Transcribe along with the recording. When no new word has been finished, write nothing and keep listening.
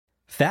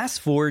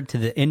Fast forward to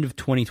the end of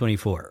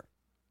 2024.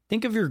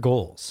 Think of your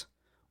goals.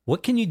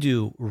 What can you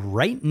do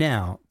right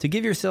now to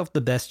give yourself the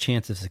best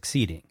chance of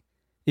succeeding?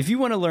 If you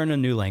want to learn a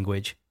new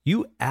language,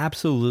 you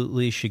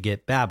absolutely should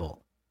get Babbel.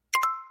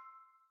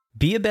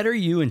 Be a better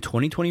you in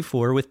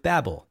 2024 with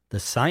Babbel, the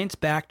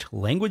science-backed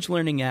language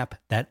learning app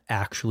that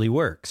actually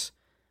works.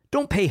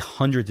 Don't pay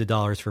hundreds of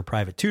dollars for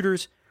private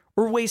tutors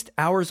or waste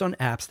hours on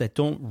apps that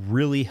don't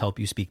really help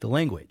you speak the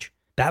language.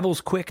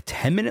 Babbel's quick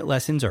 10-minute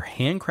lessons are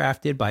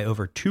handcrafted by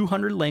over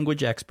 200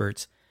 language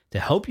experts to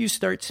help you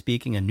start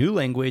speaking a new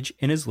language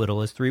in as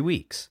little as 3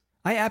 weeks.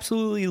 I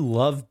absolutely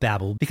love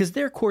Babbel because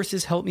their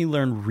courses help me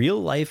learn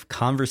real-life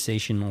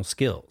conversational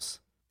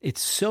skills.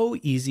 It's so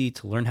easy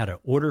to learn how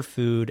to order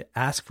food,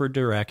 ask for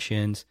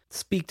directions,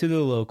 speak to the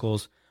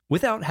locals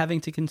without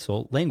having to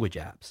consult language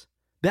apps.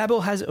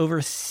 Babbel has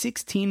over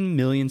 16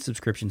 million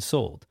subscriptions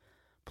sold.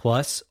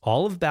 Plus,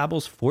 all of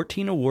Babbel's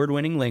 14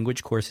 award-winning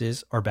language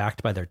courses are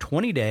backed by their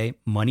 20-day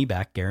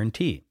money-back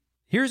guarantee.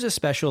 Here's a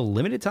special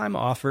limited-time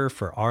offer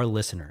for our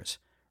listeners.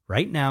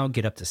 Right now,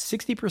 get up to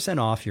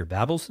 60% off your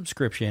Babbel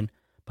subscription,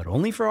 but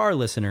only for our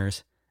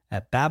listeners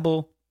at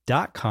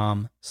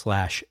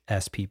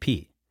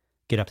babbel.com/SPP.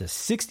 Get up to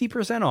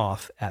 60%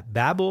 off at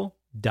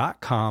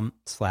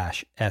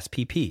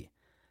babbel.com/SPP.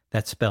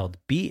 That's spelled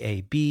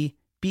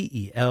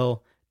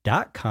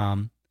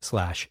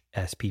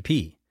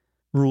BABBEL.com/SPP.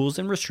 Rules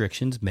and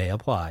restrictions may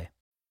apply.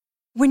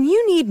 When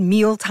you need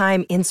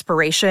mealtime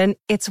inspiration,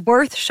 it's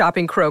worth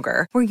shopping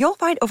Kroger, where you'll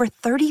find over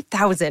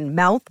 30,000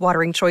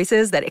 mouth-watering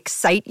choices that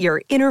excite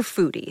your inner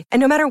foodie. And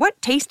no matter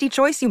what tasty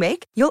choice you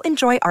make, you'll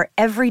enjoy our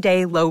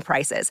everyday low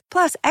prices,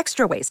 plus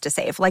extra ways to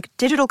save, like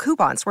digital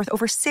coupons worth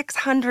over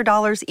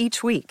 $600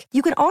 each week.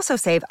 You can also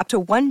save up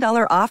to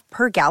 $1 off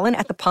per gallon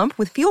at the pump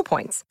with fuel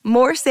points.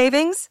 More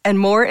savings and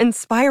more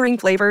inspiring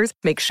flavors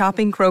make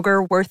shopping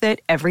Kroger worth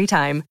it every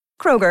time.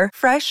 Kroger,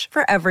 fresh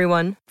for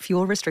everyone.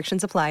 Fuel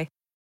restrictions apply.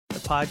 The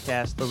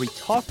podcast where we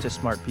talk to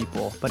smart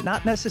people, but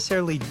not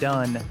necessarily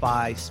done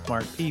by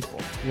smart people.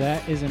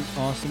 That is an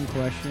awesome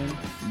question.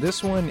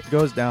 This one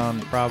goes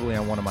down probably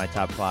on one of my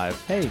top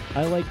 5. Hey,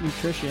 I like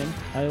nutrition.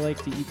 I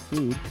like to eat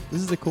food. This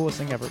is the coolest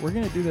thing ever. We're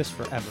going to do this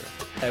forever.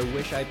 I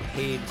wish I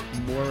paid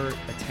more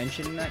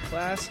attention in that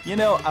class. You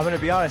know, I'm going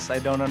to be honest, I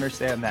don't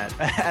understand that.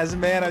 As a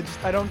man,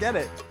 I don't get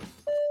it.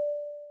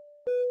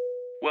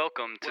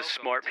 Welcome to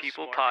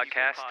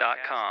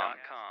smartpeoplepodcast.com.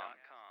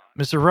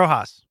 Mr.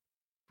 Rojas,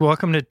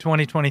 welcome to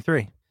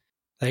 2023.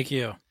 Thank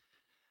you.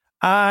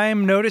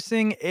 I'm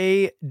noticing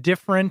a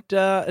different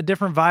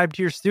vibe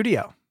to your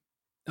studio.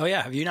 Oh,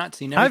 yeah. Have you not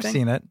seen everything? I've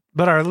seen it,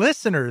 but our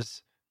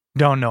listeners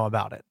don't know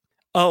about it.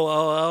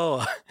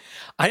 Oh.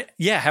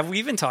 Have we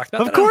even talked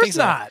about that? Of course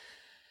not.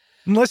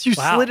 Unless you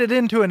slid it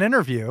into an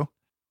interview.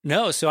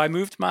 No, so I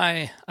moved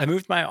my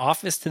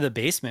office to the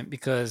basement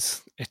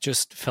because it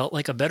just felt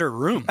like a better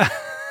room.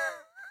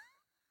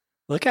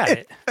 Look at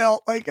it.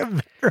 Felt like a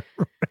better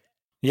room.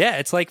 Yeah,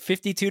 it's like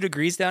 52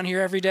 degrees down here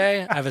every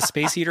day. I have a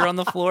space heater on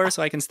the floor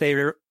so I can stay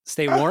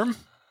warm.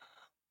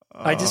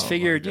 I just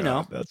figured,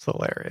 that's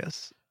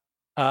hilarious.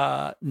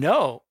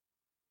 No,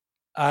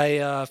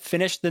 I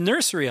finished the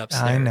nursery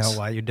upstairs. I know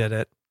why you did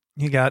it.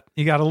 You got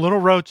a little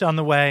roach on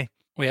the way.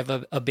 We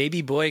have a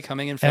baby boy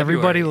coming in February.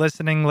 Everybody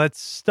listening, let's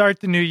start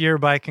the new year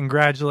by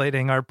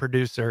congratulating our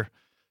producer,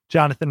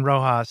 Jonathan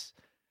Rojas,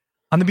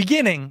 on the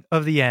beginning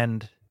of the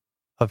end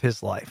of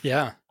his life.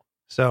 Yeah.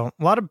 So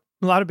a lot of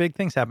big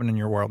things happen in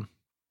your world.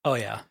 Oh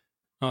yeah.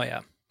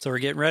 So we're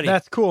getting ready.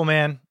 That's cool,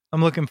 man.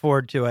 I'm looking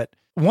forward to it.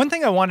 One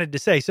thing I wanted to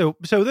say, so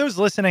those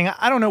listening,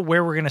 I don't know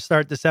where we're going to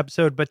start this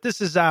episode, but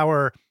this is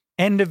our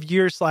end of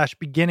year /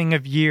 beginning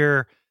of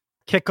year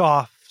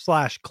kickoff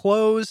 /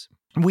 close.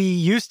 We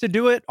used to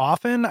do it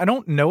often. I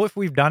don't know if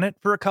we've done it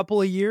for a couple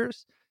of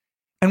years.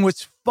 And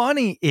what's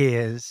funny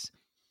is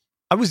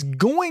I was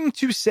going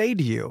to say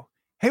to you,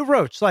 hey,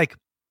 Roach,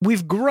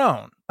 we've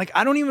grown.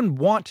 I don't even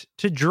want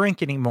to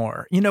drink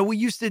anymore. We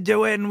used to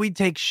do it and we'd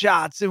take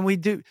shots and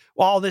we'd do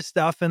all this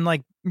stuff.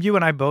 And you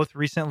and I both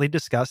recently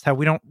discussed how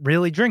we don't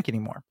really drink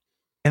anymore.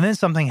 And then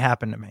something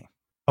happened to me.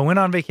 I went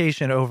on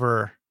vacation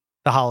over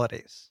the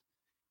holidays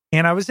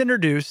and I was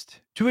introduced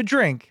to a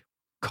drink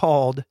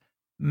called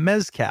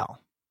Mezcal.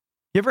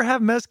 You ever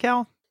have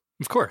Mezcal?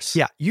 Of course.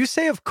 Yeah. You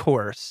say, of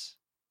course.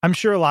 I'm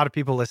sure a lot of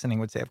people listening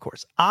would say, of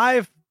course.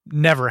 I've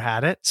never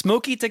had it.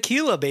 Smoky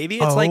tequila, baby.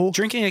 It's like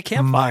drinking a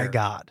campfire. My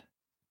God.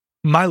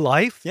 My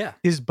life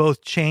is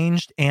both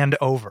changed and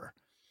over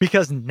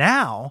because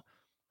now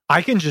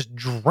I can just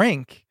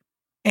drink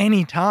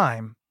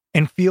anytime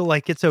and feel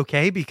like it's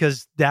okay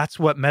because that's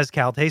what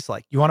Mezcal tastes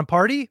like. You want to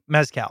party?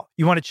 Mezcal.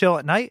 You want to chill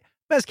at night?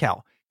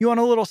 Mezcal. You want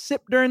a little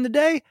sip during the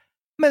day?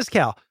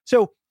 Mezcal.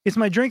 So it's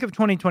my drink of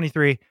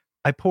 2023.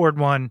 I poured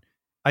one.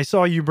 I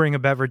saw you bring a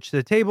beverage to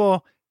the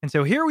table. And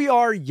so here we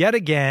are yet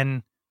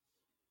again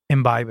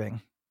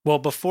imbibing. Well,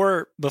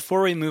 before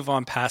we move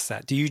on past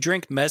that, do you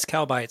drink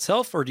Mezcal by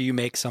itself or do you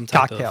make some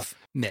type of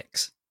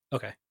mix?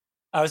 Okay.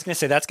 I was going to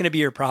say that's going to be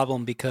your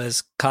problem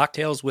because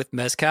cocktails with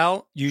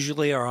Mezcal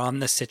usually are on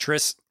the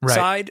citrus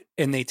side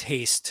and they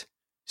taste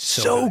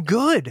so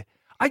good.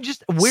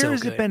 Where So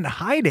has good. it been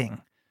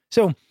hiding?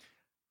 So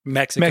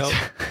Mexico.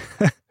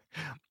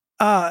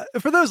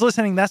 For those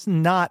listening, that's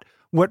not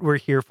what we're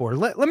here for.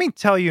 Let me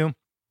tell you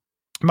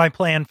my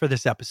plan for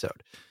this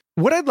episode.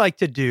 What I'd like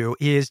to do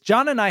is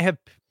John and I have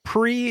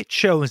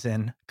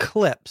pre-chosen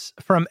clips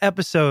from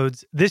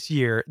episodes this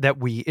year that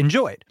we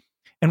enjoyed.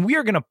 And we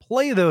are going to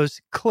play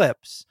those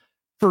clips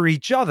for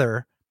each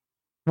other.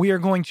 We are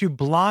going to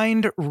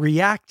blind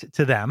react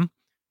to them.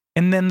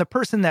 And then the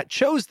person that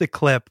chose the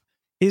clip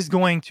is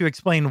going to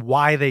explain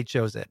why they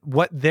chose it,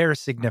 what their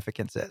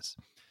significance is.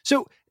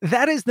 So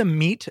that is the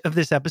meat of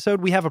this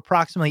episode. We have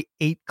approximately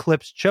 8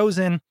 clips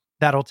chosen.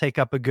 That'll take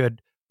up a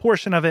good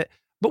portion of it.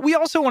 But we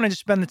also wanted to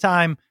spend the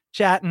time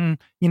chatting.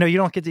 You know, you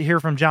don't get to hear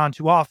from John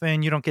too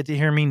often. You don't get to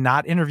hear me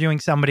not interviewing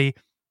somebody.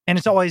 And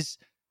it's always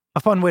a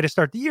fun way to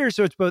start the year.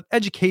 So it's both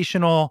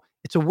educational,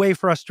 it's a way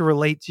for us to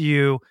relate to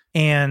you,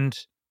 and,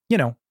 you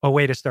know, a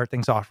way to start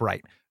things off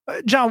right.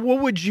 John,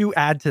 what would you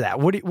add to that?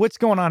 What's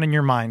going on in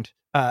your mind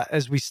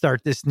as we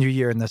start this new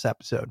year in this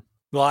episode?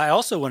 Well, I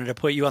also wanted to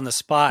put you on the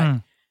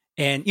spot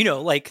and, you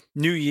know, like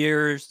New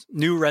Year's,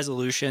 new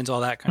resolutions,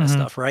 all that kind of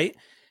stuff, right?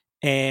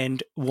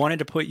 And wanted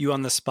to put you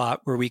on the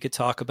spot where we could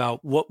talk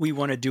about what we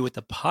want to do with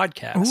the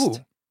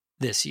podcast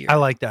this year. I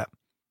like that.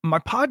 My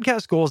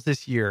podcast goals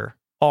this year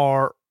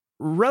are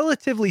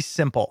relatively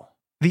simple.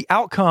 The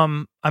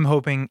outcome, I'm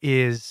hoping,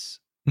 is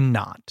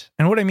not.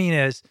 And what I mean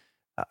is,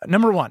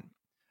 number one,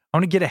 I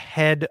want to get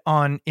ahead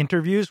on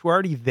interviews. We're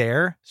already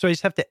there. So I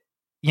just have to,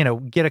 you know,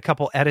 get a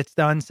couple edits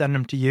done, send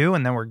them to you,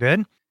 and then we're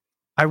good.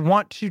 I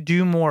want to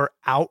do more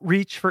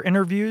outreach for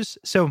interviews.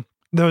 So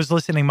those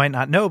listening might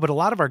not know, but a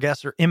lot of our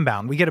guests are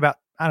inbound. We get about,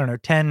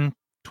 10,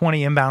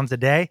 20 inbounds a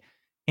day,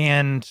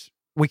 and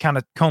we kind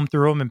of comb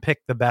through them and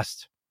pick the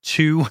best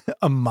 2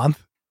 a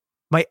month.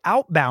 My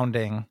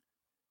outbounding,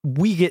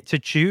 we get to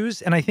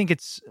choose, and I think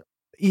it's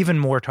even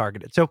more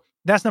targeted. So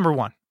that's number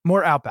one,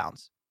 more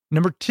outbounds.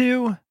 Number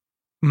 2,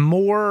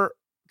 more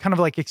kind of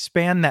like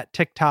expand that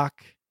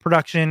TikTok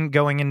production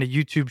going into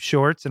YouTube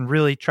Shorts and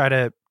really try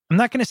to, I'm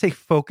not going to say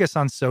focus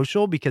on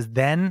social because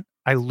then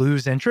I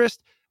lose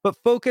interest, but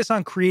focus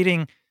on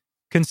creating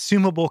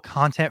consumable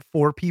content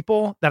for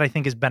people that I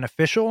think is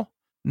beneficial.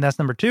 And that's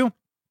number 2.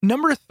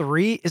 Number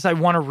 3 is I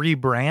want to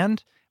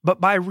rebrand, but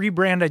by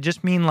rebrand, I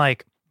just mean,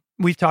 like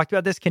we've talked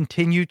about this,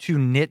 continue to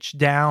niche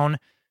down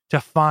to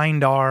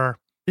find our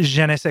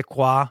je ne sais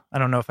quoi. I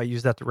don't know if I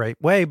use that the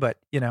right way, but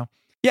you know,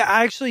 yeah,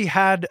 I actually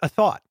had a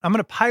thought. I'm going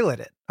to pilot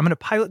it. I'm going to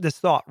pilot this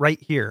thought right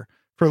here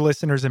for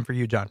listeners and for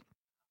you, John.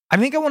 I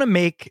think I want to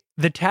make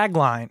the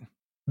tagline,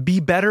 be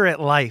better at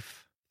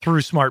life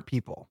through smart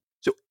people.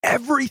 So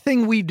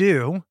everything we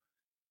do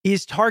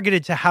is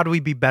targeted to how do we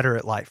be better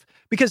at life?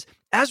 Because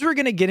as we're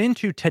going to get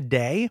into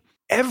today,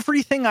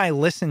 everything I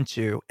listen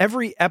to,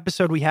 every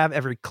episode we have,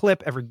 every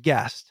clip, every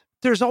guest,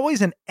 there's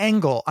always an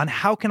angle on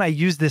how can I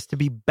use this to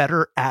be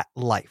better at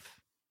life.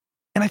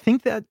 And I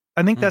think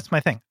that's my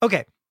thing.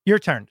 Okay, your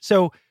turn.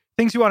 So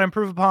things you want to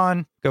improve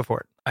upon, go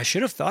for it. I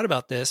should have thought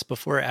about this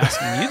before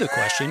asking you the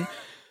question.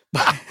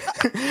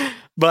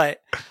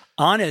 But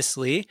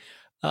honestly,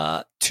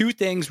 2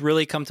 things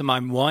really come to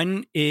mind.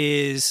 One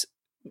is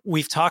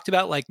we've talked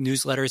about like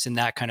newsletters and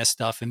that kind of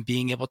stuff and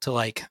being able to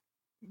like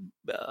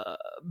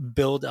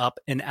build up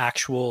an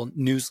actual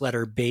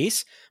newsletter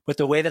base. But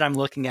the way that I'm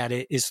looking at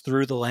it is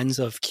through the lens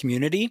of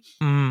community.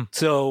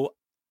 So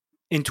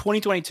in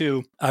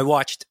 2022, I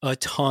watched a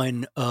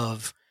ton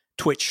of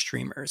Twitch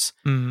streamers.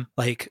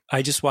 Like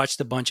I just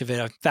watched a bunch of it.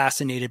 I'm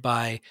fascinated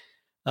by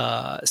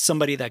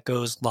somebody that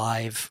goes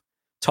live,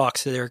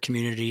 talks to their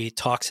community,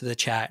 talks to the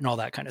chat and all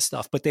that kind of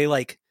stuff. But they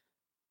like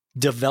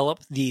develop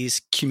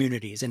these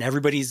communities and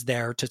everybody's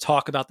there to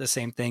talk about the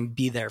same thing,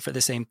 be there for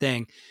the same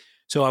thing.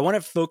 So I want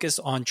to focus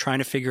on trying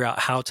to figure out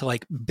how to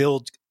like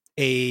build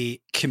a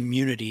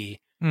community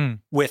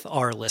with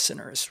our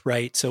listeners,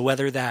 right? So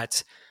whether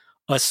that's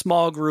a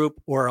small group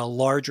or a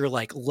larger,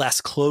 like less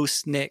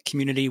close-knit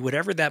community,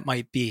 whatever that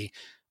might be.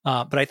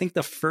 But I think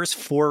the first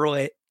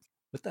 4-way,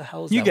 what the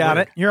hell is that You got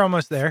word? it. You're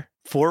almost there.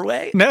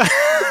 4-way? No.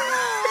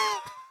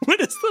 What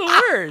is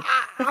the word?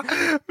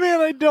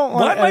 Man, I don't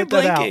want Why to am I edit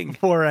that out. blanking?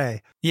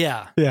 4A.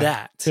 Yeah, Yeah.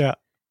 that. Yeah.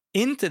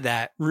 Into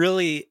that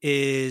really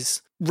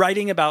is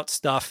writing about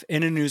stuff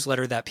in a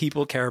newsletter that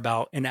people care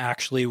about and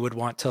actually would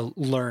want to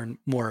learn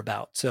more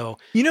about. So,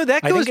 You know,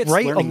 that I think goes it's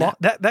right learning along.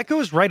 That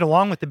goes right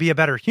along with the Be a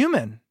Better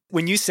Human.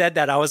 when you said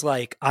that, I was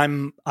like,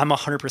 I'm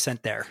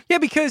 100% there. Yeah,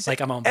 because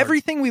Like I'm on board.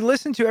 everything we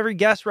listen to, every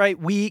guest, right?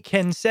 We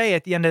can say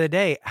at the end of the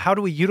day, how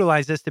do we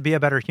utilize this to be a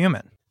better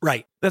human?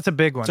 Right. That's a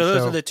big one. So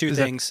those are the 2 is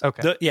that- things.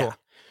 okay. Yeah. Cool.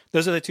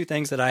 Those are the 2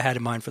 things that I had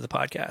in mind for the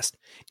podcast.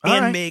 All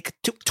And right. make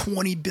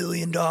 $20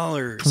 billion.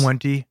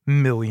 20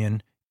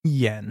 million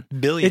yen.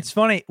 Billion. It's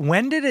funny.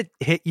 When did it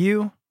hit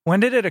you? When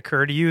did it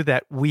occur to you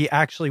that we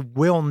actually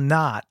will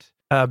not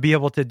be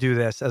able to do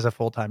this as a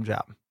full-time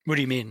job? What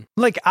do you mean?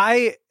 Like,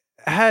 I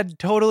had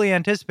totally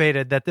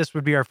anticipated that this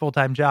would be our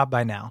full-time job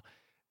by now.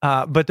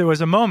 But there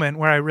was a moment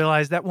where I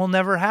realized that will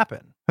never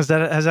happen. Has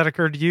that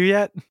occurred to you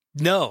yet?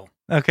 No.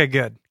 Okay,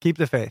 good. Keep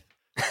the faith.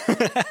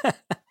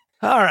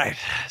 All right.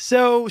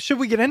 So should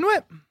we get into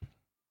it?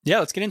 Yeah,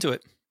 let's get into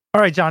it.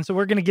 All right, John. So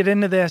we're going to get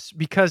into this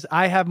because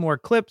I have more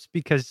clips,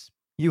 because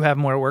you have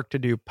more work to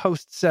do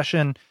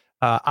post-session.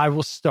 I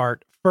will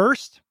start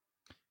first.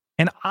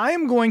 And I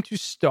am going to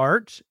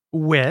start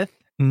with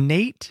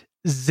Nate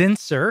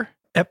Zinsser,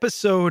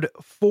 episode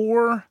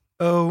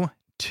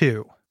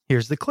 402.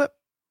 Here's the clip.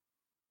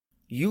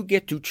 You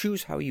get to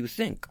choose how you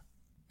think,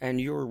 and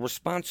your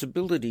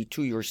responsibility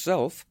to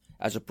yourself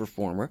as a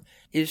performer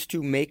is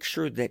to make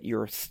sure that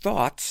your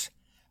thoughts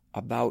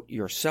about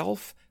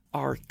yourself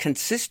are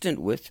consistent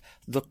with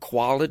the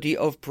quality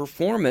of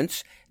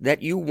performance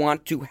that you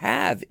want to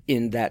have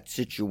in that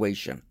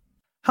situation.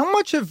 How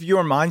much of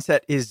your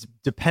mindset is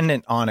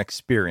dependent on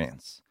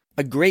experience?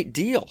 A great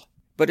deal,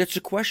 but it's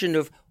a question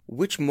of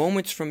which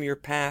moments from your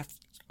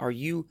past are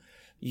you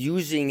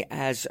using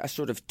as a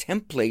sort of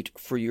template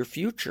for your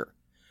future.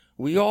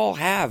 We all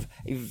have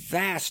a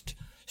vast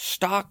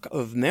stock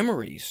of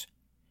memories,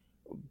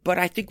 but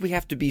I think we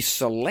have to be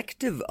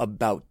selective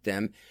about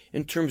them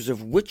in terms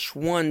of which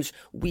ones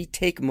we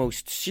take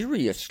most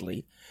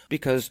seriously,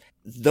 because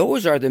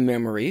those are the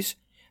memories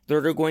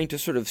that are going to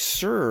sort of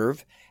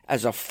serve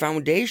as a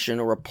foundation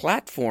or a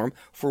platform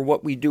for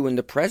what we do in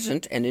the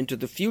present and into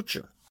the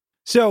future.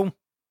 So,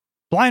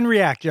 blind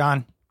react,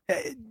 John.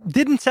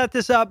 Didn't set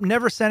this up,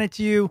 never sent it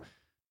to you.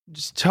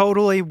 Just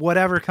totally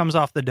whatever comes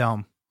off the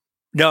dome.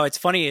 No, it's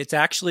funny. It's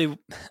actually,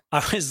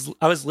 I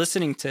was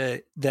listening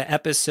to the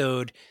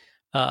episode.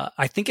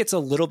 I think it's a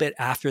little bit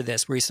after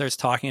this where he starts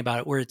talking about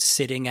it, where it's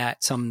sitting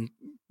at some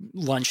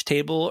lunch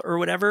table or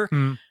whatever.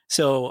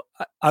 So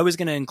I was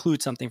going to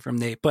include something from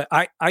Nate, but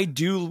I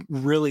do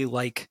really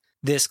like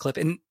this clip.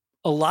 And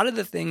a lot of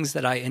the things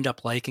that I end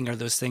up liking are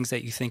those things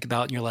that you think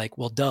about and you're like,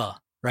 well, duh,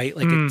 right?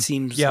 Like it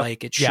seems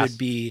like it should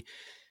be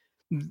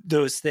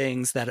those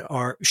things that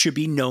should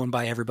be known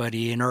by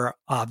everybody and are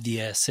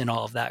obvious and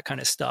all of that kind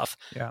of stuff.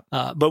 Yeah.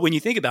 But when you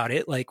think about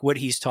it, like what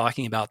he's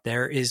talking about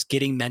there is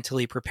getting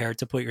mentally prepared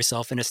to put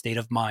yourself in a state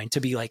of mind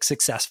to be like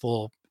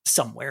successful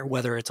somewhere,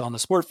 whether it's on the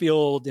sport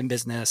field, in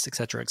business, et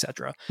cetera, et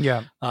cetera.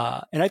 Yeah.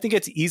 And I think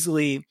it's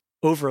easily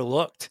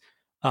overlooked.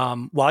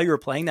 While you were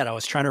playing that, I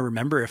was trying to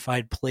remember if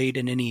I'd played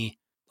in any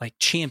like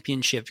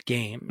championship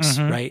games,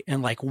 right?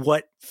 And like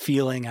what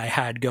feeling I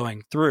had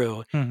going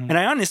through. And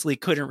I honestly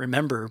couldn't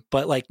remember,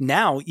 but like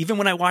now, even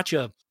when I watch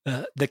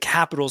the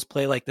Capitals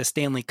play like the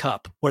Stanley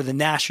Cup or the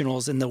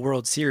Nationals in the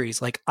World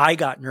Series, like I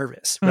got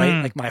nervous,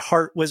 right? Like my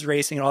heart was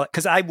racing and all that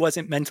because I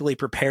wasn't mentally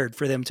prepared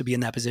for them to be in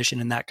that position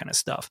and that kind of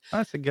stuff.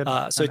 That's a good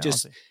so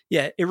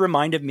it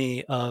reminded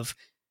me of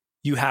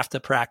you have to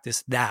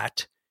practice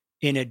that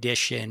in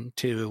addition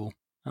to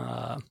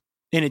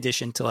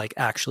like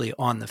actually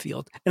on the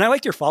field. And I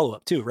liked your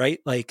follow-up too, right?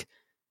 Like,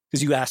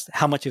 because you asked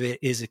how much of it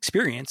is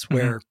experience,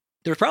 where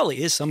there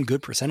probably is some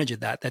good percentage of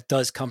that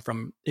does come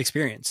from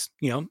experience.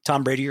 You know,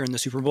 Tom Brady, you're in the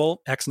Super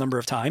Bowl X number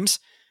of times.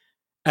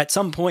 At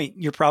some point,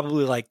 you're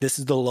probably like, this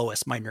is the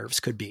lowest my nerves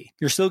could be.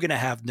 You're still going to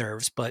have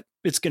nerves, but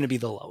it's going to be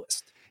the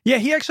lowest. Yeah,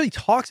 he actually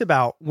talks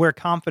about where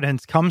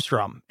confidence comes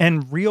from,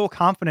 and real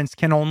confidence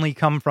can only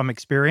come from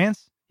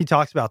experience. He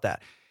talks about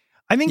that.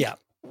 I think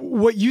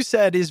what you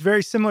said is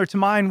very similar to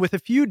mine with a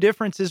few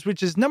differences,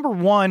 which is number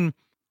one,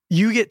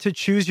 you get to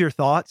choose your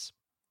thoughts.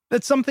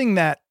 That's something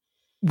that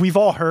we've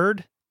all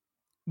heard,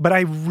 but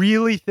I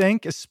really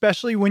think,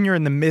 especially when you're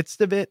in the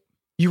midst of it,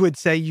 you would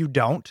say you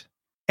don't.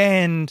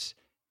 And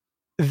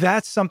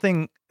that's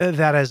something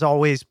that has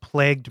always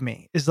plagued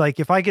me, is like,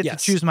 if I get to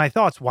choose my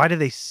thoughts, why do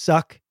they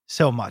suck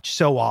so much,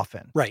 so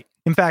often? Right.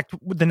 In fact,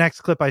 the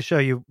next clip I show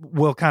you,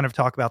 we'll kind of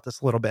talk about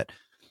this a little bit,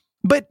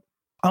 but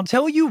I'll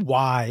tell you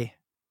why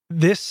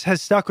this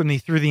has stuck with me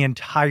through the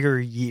entire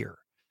year.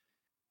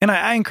 And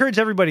I encourage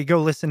everybody to go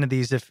listen to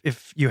these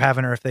if you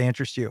haven't, or if they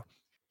interest you.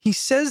 He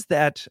says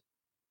that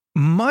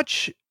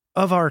much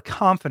of our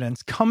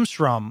confidence comes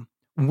from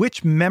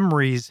which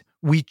memories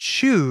we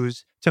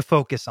choose to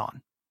focus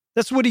on.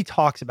 That's what he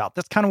talks about.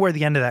 That's kind of where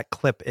the end of that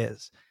clip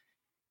is.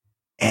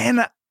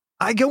 And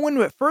I go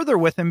into it further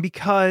with him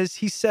because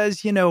he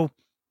says, you know,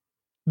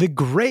 the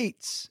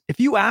greats, if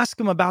you ask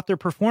them about their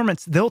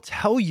performance, they'll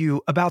tell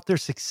you about their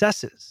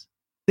successes.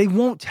 They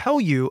won't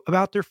tell you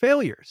about their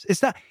failures.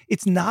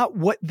 It's not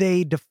what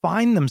they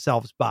define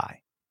themselves by.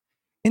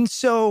 And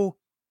so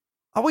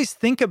I always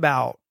think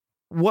about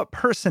what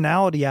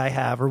personality I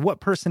have, or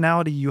what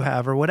personality you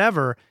have, or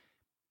whatever,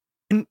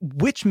 and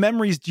which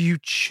memories do you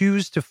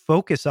choose to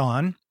focus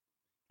on,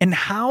 and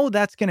how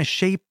that's going to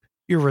shape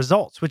your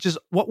results, which is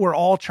what we're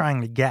all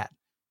trying to get.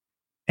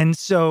 And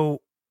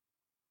so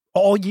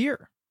all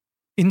year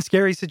in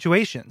scary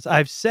situations,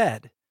 I've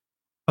said,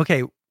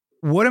 okay,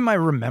 what am I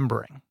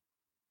remembering?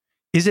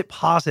 Is it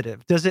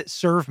positive? Does it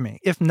serve me?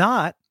 If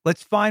not,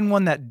 let's find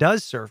one that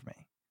does serve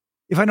me.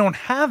 If I don't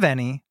have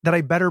any, then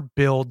I better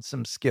build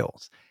some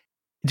skills.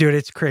 Dude,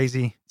 it's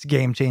crazy. It's a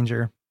game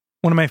changer.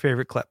 One of my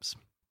favorite clips.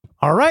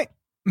 All right,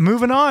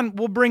 moving on.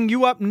 We'll bring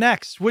you up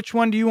next. Which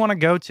one do you want to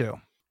go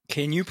to?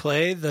 Can you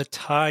play the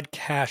Todd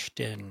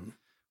Cashton?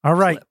 All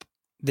right. Clip?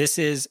 This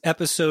is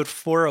episode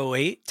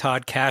 408.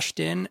 Todd cashed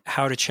in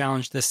how to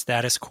challenge the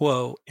status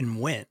quo and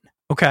win.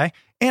 Okay.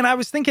 And I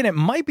was thinking it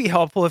might be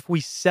helpful if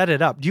we set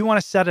it up. Do you want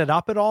to set it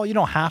up at all? You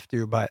don't have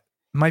to, but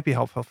it might be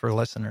helpful for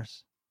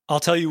listeners. I'll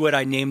tell you what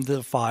I named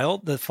the file.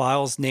 The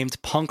file's named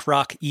Punk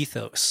Rock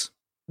Ethos.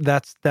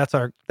 That's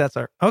our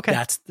okay.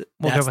 That's the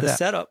that.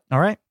 setup. All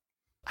right.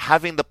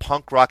 Having the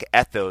punk rock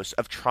ethos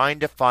of trying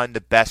to find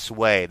the best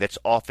way that's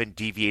often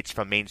deviates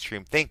from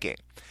mainstream thinking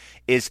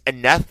is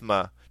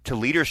anathema to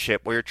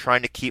leadership where you're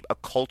trying to keep a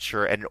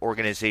culture and an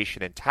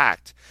organization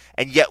intact.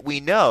 And yet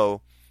we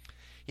know,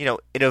 in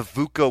a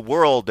VUCA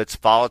world that's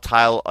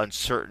volatile,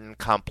 uncertain,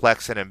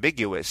 complex, and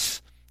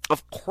ambiguous,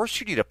 of course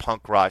you need a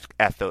punk rock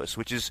ethos,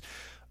 which is,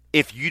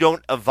 if you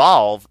don't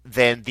evolve,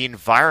 then the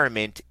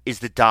environment is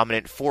the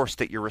dominant force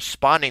that you're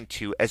responding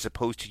to, as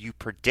opposed to you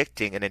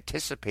predicting and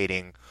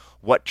anticipating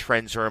what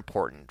trends are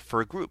important for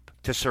a group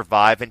to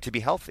survive and to be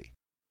healthy.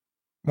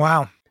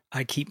 Wow.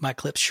 I keep my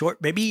clips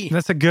short, baby.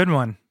 That's a good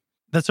one.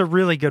 That's a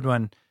really good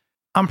one.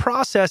 I'm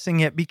processing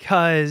it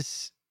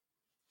because,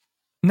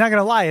 I'm not going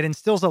to lie, it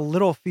instills a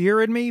little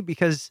fear in me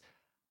because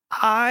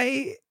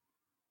I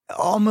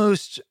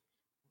almost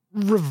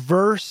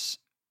reverse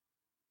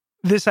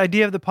this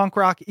idea of the punk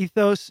rock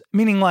ethos,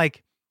 meaning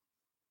like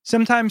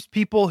sometimes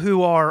people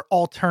who are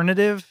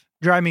alternative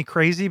drive me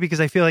crazy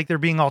because I feel like they're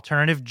being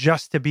alternative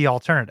just to be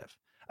alternative.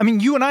 I mean,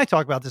 you and I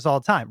talk about this all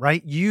the time,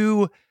 right?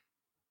 You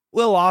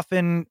will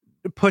often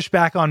push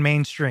back on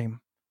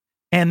mainstream,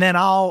 and then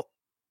I'll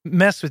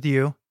mess with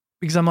you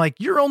because I'm like,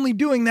 you're only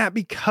doing that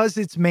because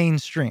it's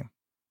mainstream,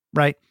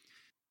 right?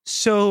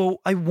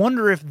 So I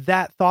wonder if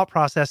that thought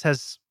process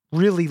has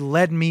really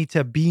led me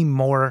to be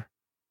more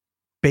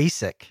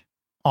basic,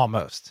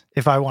 almost,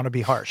 if I want to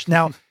be harsh.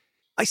 Now,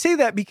 I say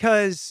that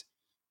because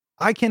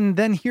I can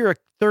then hear a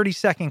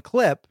 30-second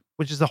clip,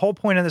 which is the whole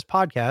point of this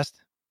podcast,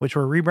 which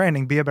we're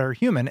rebranding Be a Better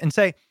Human, and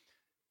say,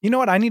 you know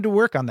what? I need to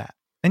work on that.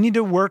 I need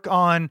to work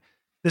on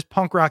this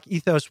punk rock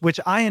ethos, which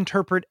I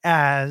interpret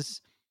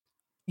as,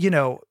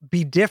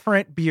 be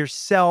different, be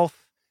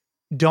yourself,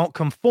 don't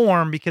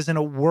conform, because in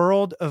a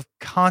world of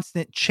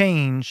constant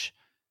change,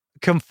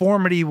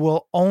 conformity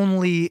will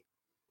only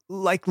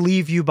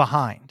leave you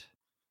behind.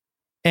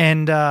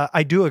 And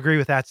I do agree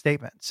with that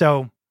statement.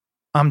 So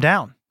I'm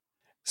down.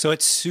 So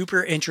it's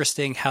super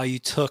interesting how you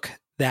took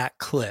that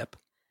clip,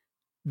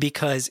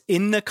 because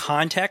in the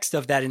context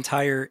of that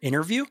entire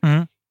interview,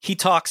 he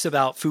talks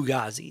about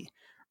Fugazi,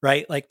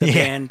 right? Like the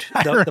band,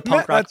 the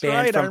punk rock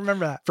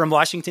band from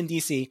Washington,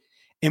 D.C.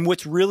 And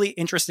what's really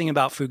interesting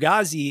about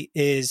Fugazi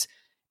is,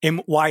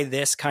 and why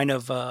this kind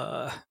of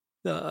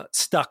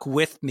stuck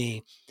with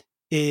me,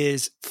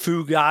 is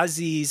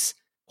Fugazi's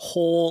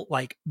whole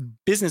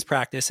business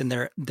practice and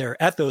their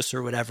ethos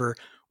or whatever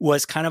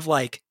was kind of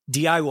like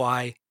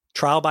DIY,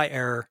 trial by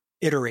error,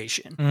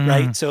 iteration,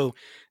 right? So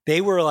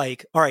they were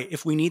like, all right,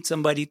 if we need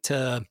somebody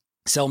to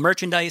sell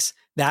merchandise,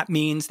 that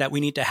means that we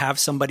need to have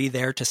somebody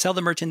there to sell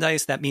the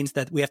merchandise. That means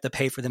that we have to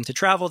pay for them to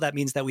travel. That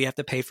means that we have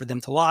to pay for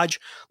them to lodge.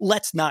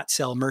 Let's not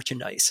sell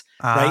merchandise,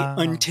 right?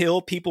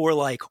 Until people were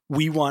like,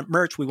 we want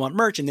merch.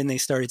 And then they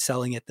started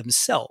selling it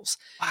themselves.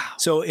 Wow.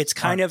 So it's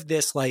kind of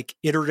this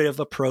iterative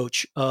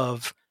approach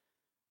of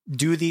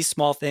do these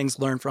small things,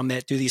 learn from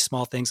it, do these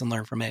small things and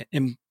learn from it.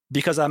 And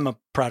because I'm a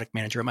product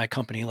manager at my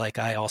company,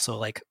 I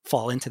also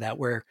fall into that,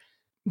 where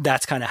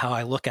that's kind of how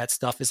I look at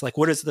stuff, is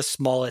what is the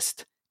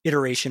smallest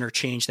iteration or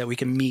change that we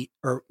can meet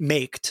or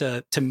make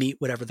to meet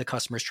whatever the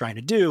customer is trying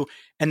to do,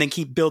 and then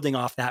keep building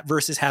off that,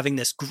 versus having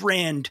this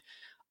grand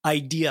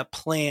idea,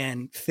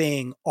 plan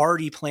thing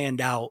already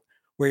planned out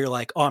where you're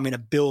like, oh, I'm going to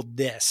build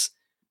this,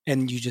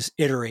 and you just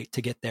iterate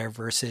to get there,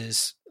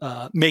 versus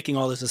making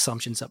all those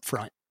assumptions up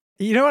front.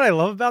 You know what I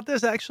love about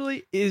this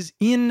actually is,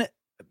 in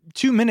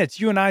 2 minutes,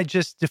 you and I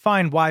just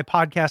defined why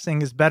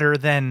podcasting is better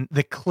than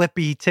the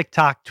clippy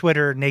TikTok,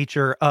 Twitter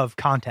nature of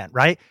content,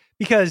 right?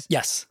 Because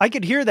yes, I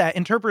could hear that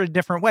interpreted a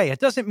different way. It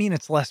doesn't mean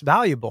it's less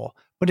valuable,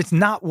 but it's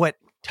not what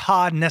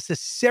Todd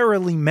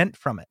necessarily meant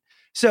from it.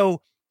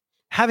 So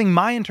having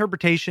my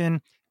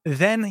interpretation,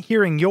 then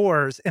hearing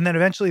yours, and then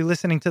eventually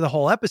listening to the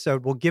whole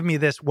episode will give me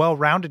this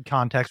well-rounded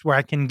context where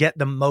I can get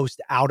the most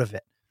out of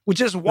it,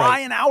 which is why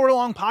an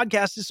hour-long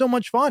podcast is so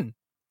much fun.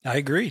 I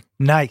agree.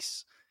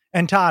 Nice.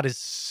 And Todd is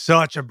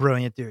such a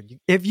brilliant dude.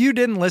 If you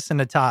didn't listen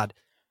to Todd,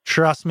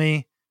 trust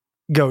me,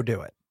 go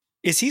do it.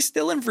 Is he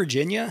still in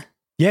Virginia?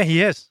 Yeah,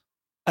 he is.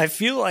 I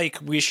feel like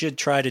we should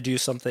try to do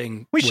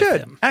something with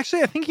him.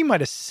 Actually, I think he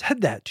might have said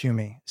that to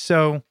me.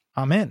 So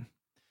I'm in.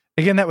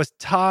 Again, that was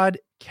Todd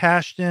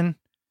Kashdan,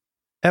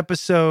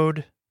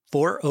 episode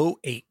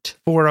 408.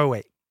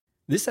 408.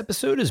 This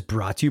episode is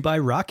brought to you by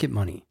Rocket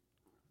Money.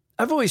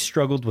 I've always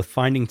struggled with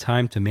finding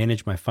time to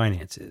manage my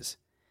finances.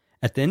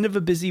 At the end of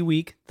a busy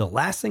week, the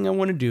last thing I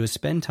want to do is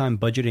spend time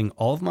budgeting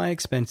all of my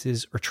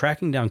expenses or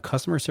tracking down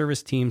customer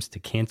service teams to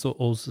cancel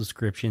old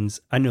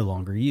subscriptions I no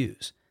longer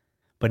use.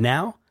 But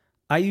now,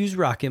 I use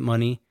Rocket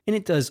Money, and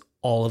it does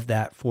all of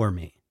that for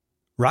me.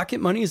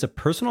 Rocket Money is a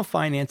personal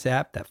finance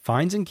app that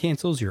finds and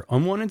cancels your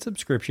unwanted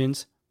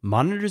subscriptions,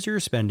 monitors your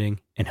spending,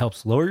 and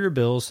helps lower your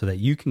bills so that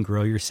you can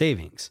grow your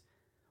savings.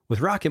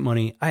 With Rocket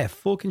Money, I have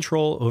full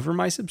control over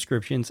my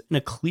subscriptions and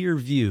a clear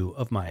view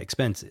of my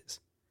expenses.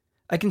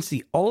 I can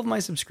see all of my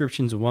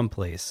subscriptions in one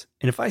place,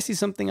 and if I see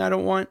something I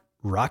don't want,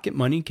 Rocket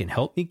Money can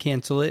help me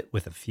cancel it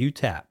with a few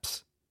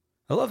taps.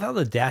 I love how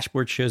the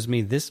dashboard shows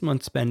me this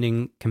month's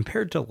spending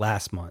compared to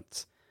last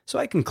month's, so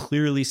I can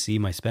clearly see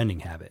my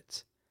spending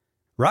habits.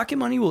 Rocket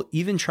Money will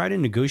even try to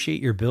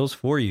negotiate your bills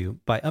for you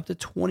by up to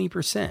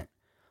 20%.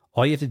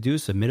 All you have to do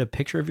is submit a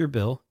picture of your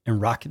bill,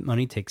 and Rocket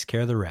Money takes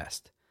care of the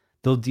rest.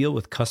 They'll deal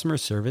with customer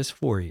service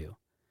for you.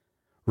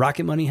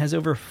 Rocket Money has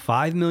over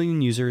 5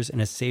 million users and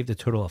has saved a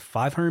total of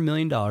 $500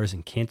 million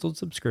in canceled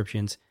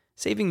subscriptions,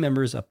 saving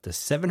members up to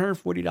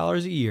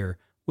 $740 a year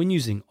when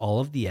using all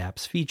of the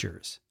app's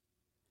features.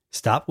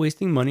 Stop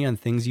wasting money on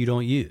things you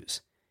don't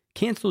use.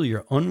 Cancel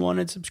your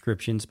unwanted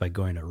subscriptions by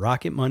going to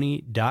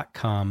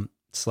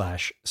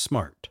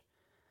rocketmoney.com/smart.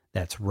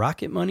 That's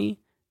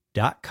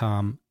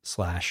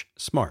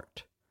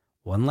rocketmoney.com/smart.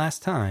 One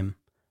last time,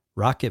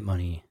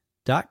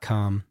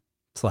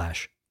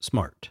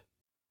 rocketmoney.com/smart.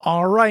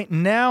 All right,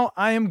 now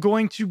I am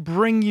going to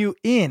bring you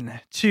in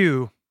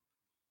to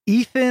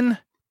Ethan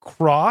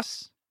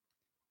Kross,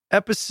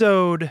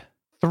 episode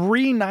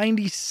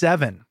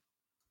 397,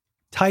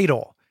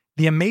 title,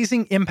 The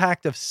Amazing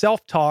Impact of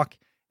Self-Talk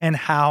and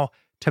How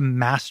to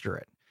Master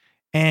It.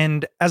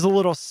 And as a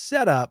little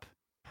setup,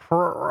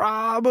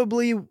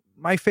 probably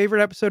my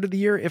favorite episode of the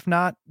year, if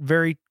not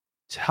very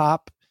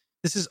top.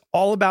 This is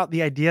all about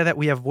the idea that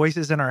we have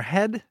voices in our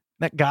head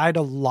that guide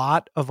a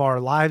lot of our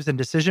lives and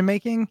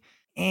decision-making,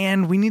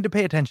 and we need to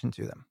pay attention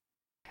to them.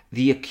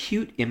 The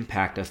acute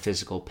impact of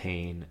physical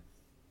pain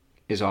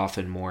is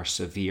often more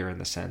severe in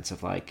the sense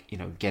of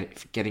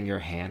getting your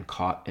hand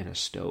caught in a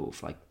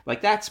stove.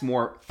 Like that's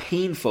more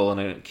painful in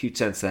an acute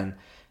sense than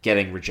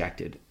getting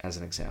rejected, as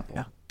an example.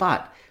 Yeah.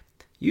 But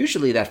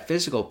usually that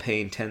physical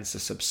pain tends to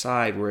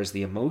subside, whereas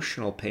the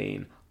emotional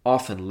pain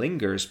often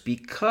lingers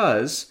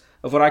because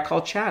of what I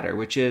call chatter,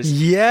 which is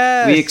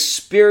we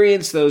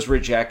experience those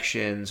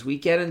rejections, we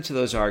get into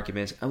those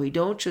arguments, and we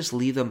don't just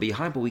leave them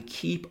behind, but we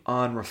keep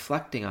on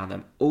reflecting on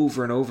them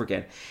over and over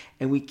again.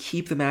 And we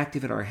keep them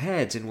active in our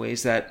heads in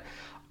ways that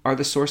are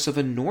the source of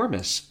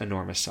enormous,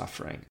 enormous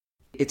suffering.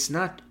 It's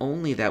not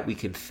only that we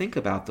can think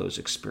about those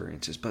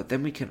experiences, but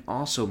then we can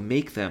also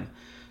make them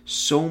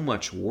so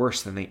much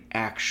worse than they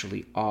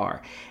actually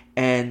are.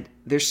 And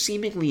there's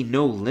seemingly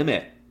no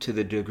limit to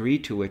the degree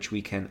to which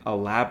we can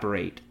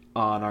elaborate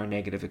on our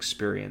negative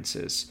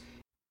experiences.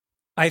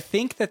 I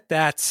think that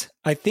that's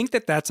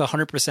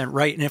 100%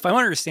 right. And if I'm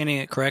understanding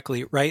it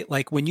correctly, right?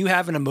 Like when you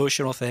have an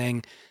emotional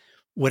thing,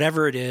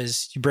 whatever it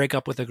is, you break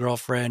up with a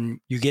girlfriend,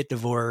 you get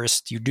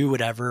divorced, you do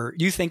whatever,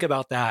 you think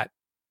about that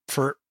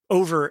for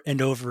over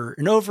and over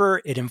and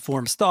over. It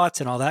informs thoughts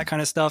and all that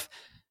kind of stuff,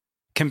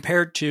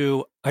 compared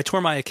to I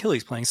tore my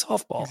Achilles playing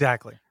softball.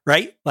 Exactly.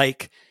 Right?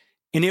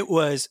 And it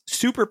was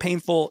super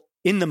painful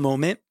in the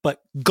moment,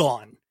 but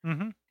gone.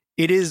 Mm-hmm.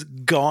 It is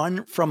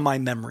gone from my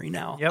memory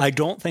now. Yep. I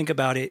don't think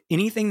about it.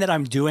 Anything that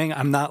I'm doing,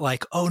 I'm not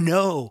like, oh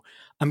no,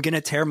 I'm going to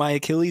tear my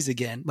Achilles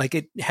again. Like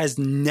it has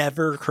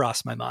never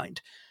crossed my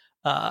mind.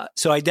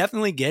 So I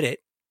definitely get it.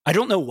 I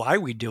don't know why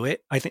we do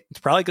it. I think it's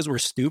probably because we're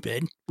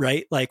stupid,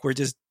 right? Like we're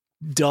just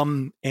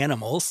dumb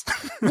animals.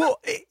 Well,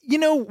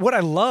 what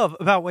I love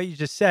about what you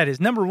just said is,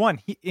 number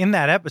one, in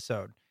that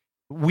episode,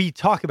 we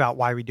talk about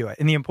why we do it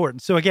and the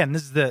importance. So again,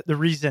 this is the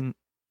reason,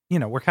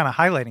 we're kind of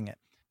highlighting it.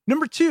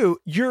 Number two,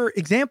 your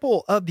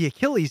example of the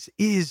Achilles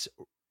is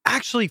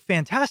actually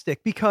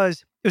fantastic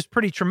because it was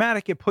pretty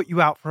traumatic. It put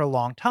you out for a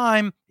long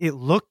time. It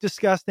looked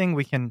disgusting.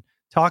 We can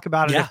talk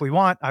about it if we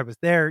want. I was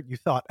there. You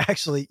thought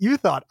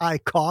I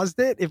caused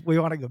it, if we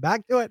want to go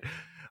back to it.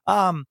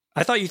 I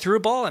thought you threw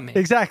a ball at me.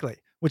 Exactly,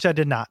 which I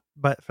did not,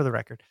 but for the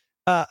record.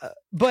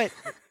 But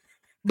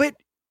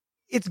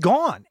it's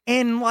gone.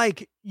 And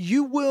like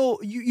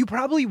you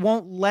probably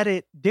won't let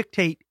it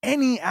dictate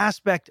any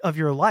aspect of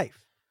your life.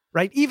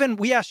 Right. Even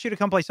we asked you to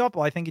come play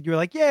softball. I think you were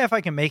like, yeah, if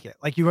I can make it.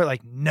 Like you were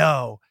like,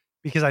 no,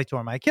 because I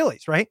tore my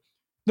Achilles. Right.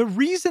 The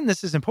reason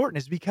this is important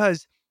is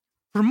because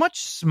for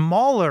much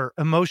smaller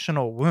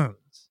emotional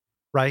wounds,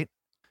 right?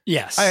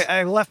 Yes.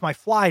 I left my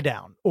fly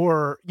down,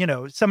 or,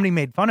 somebody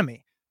made fun of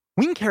me.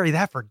 We can carry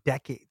that for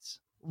decades,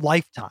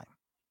 lifetime.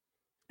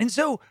 And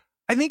so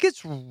I think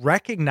it's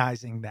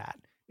recognizing that.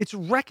 It's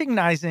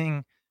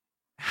recognizing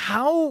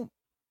how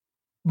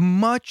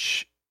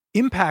much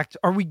impact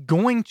are we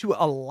going to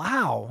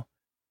allow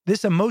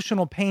this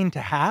emotional pain to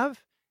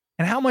have,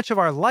 and how much of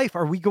our life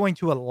are we going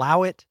to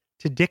allow it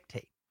to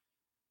dictate?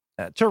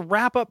 To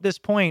wrap up this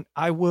point,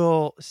 I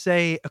will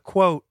say a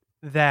quote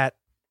that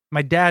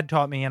my dad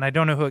taught me, and I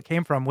don't know who it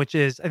came from, which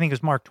is, I think it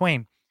was Mark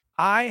Twain.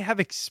 I have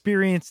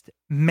experienced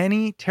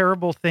many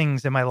terrible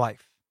things in my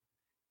life,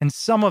 and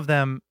some of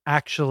them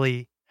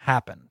actually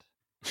happened,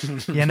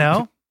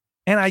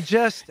 And I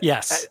just,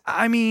 yes,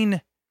 I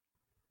mean,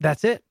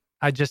 that's it.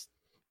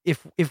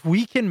 If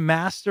we can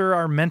master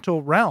our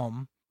mental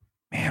realm,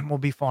 man, we'll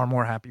be far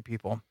more happy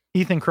people.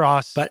 Ethan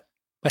Kross, but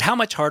But how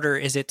much harder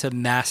is it to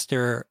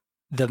master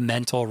the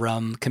mental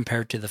realm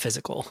compared to the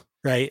physical,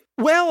 right?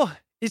 Well,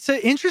 it's an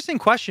interesting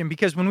question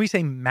because when we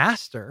say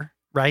master,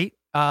 right?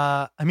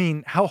 I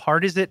mean, how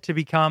hard is it to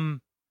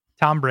become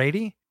Tom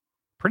Brady?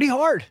 Pretty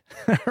hard,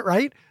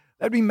 right?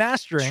 That'd be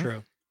mastering.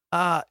 True.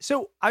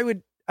 So I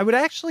would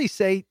actually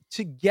say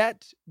to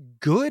get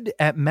good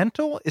at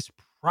mental is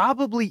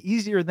probably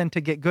easier than to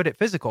get good at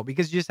physical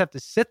because you just have to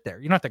sit there.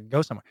 You don't have to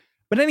go somewhere.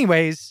 But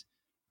anyways,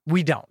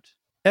 we don't.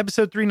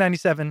 Episode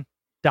 397,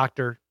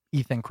 Dr.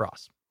 Ethan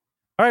Kross.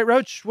 All right,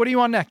 Roach, what do you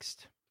want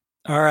next?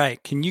 All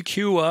right. Can you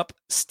cue up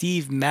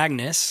Steve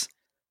Magness?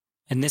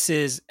 And this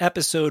is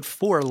episode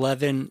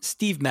 411,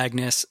 Steve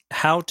Magness,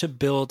 How to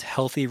Build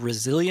Healthy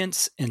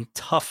Resilience and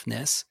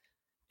Toughness.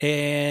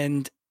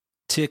 And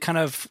to kind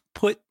of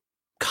put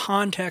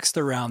context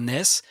around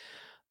this,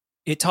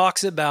 it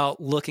talks about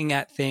looking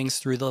at things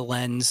through the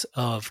lens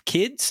of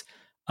kids,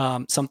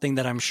 something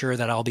that I'm sure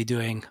that I'll be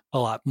doing a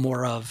lot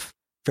more of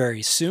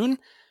very soon.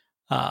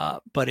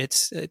 But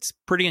it's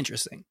pretty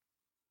interesting.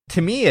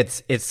 To me,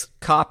 it's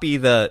copy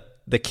the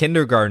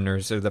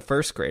kindergartners or the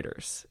first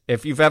graders.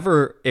 If you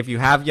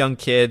have young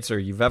kids or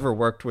you've ever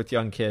worked with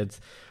young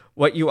kids,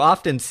 what you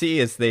often see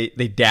is they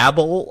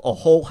dabble a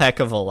whole heck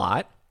of a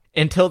lot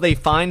until they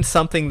find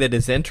something that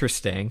is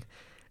interesting.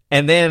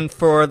 And then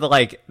for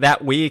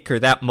that week or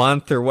that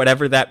month or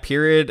whatever that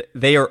period,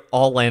 they are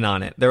all in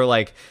on it. They're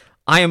like,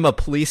 I am a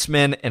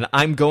policeman and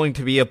I'm going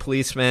to be a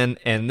policeman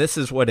and this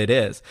is what it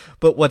is.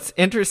 But what's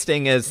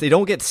interesting is they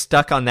don't get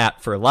stuck on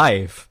that for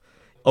life.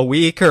 A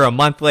week or a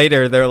month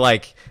later, they're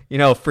like,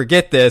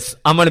 forget this.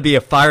 I'm going to be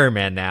a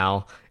fireman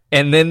now.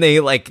 And then they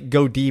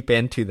go deep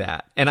into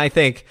that. And I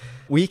think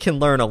we can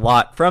learn a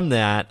lot from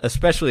that,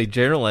 especially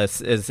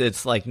journalists, is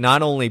it's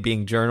not only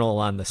being journal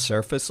on the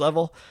surface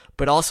level,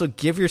 but also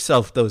give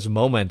yourself those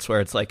moments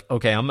where it's like,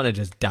 okay, I'm going to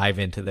just dive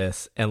into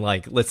this and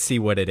let's see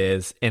what it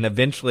is. And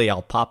eventually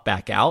I'll pop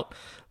back out.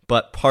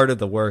 But part of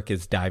the work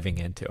is diving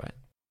into it.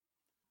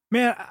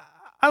 Man,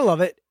 I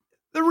love it.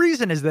 The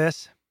reason is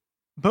this.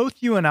 Both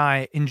you and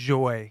I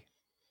enjoy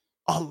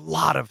a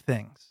lot of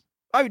things.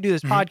 Why we do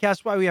this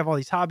podcast, why we have all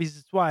these hobbies,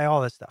 it's why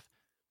all this stuff.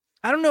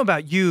 I don't know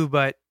about you,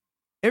 but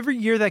every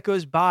year that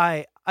goes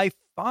by, I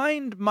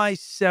find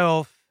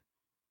myself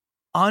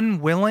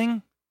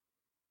unwilling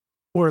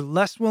or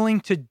less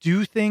willing to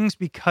do things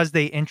because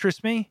they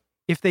interest me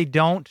if they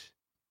don't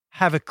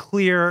have a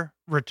clear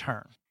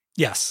return.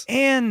 Yes.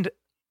 And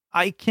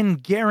I can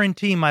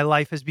guarantee my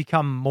life has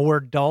become more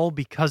dull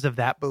because of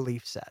that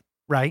belief set,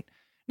 right?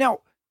 Now,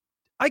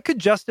 I could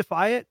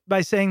justify it by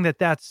saying that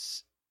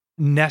that's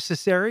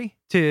necessary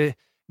to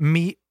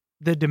meet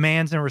the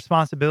demands and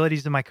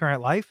responsibilities of my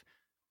current life.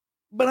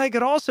 But I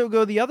could also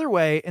go the other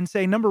way and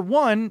say, number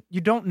one, you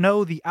don't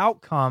know the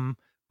outcome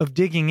of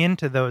digging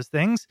into those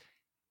things.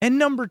 And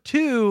number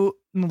two,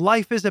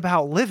 life is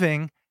about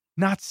living,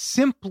 not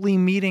simply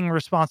meeting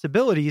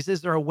responsibilities.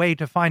 Is there a way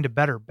to find a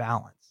better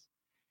balance?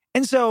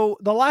 And so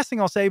the last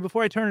thing I'll say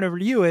before I turn it over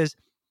to you is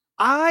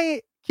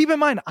keep in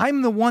mind,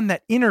 I'm the one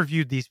that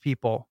interviewed these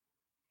people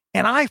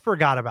and I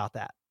forgot about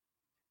that.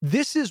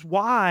 This is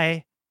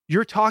why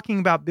you're talking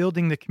about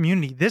building the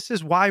community. This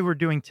is why we're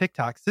doing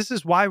TikToks. This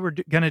is why we're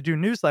going to do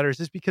newsletters,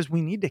 is because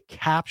we need to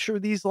capture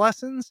these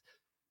lessons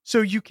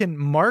so you can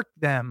mark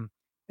them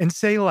and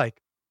say,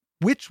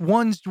 which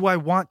ones do I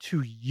want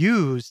to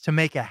use to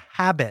make a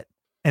habit?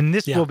 And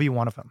this will be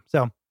one of them.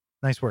 So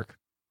nice work.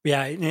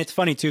 Yeah. And it's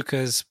funny too,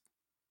 because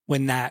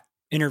when that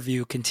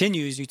interview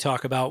continues, you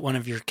talk about one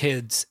of your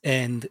kids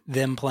and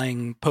them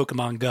playing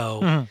Pokemon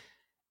Go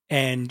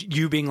and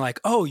you being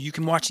like, oh, you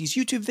can watch these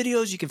YouTube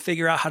videos. You can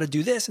figure out how to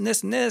do this and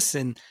this and this.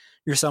 And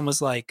your son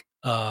was like,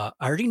 I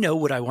already know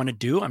what I want to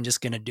do. I'm just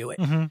going to do it.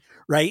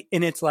 Right.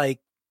 And it's like,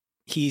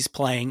 he's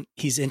playing,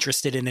 he's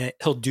interested in it.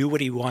 He'll do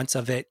what he wants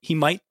of it. He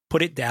might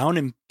put it down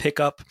and pick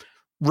up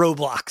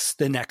Roblox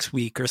the next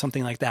week or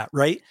something like that.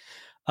 Right.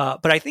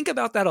 But I think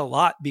about that a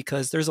lot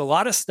because there's a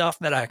lot of stuff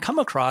that I come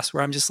across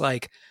where I'm just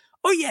like,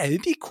 oh yeah,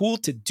 it'd be cool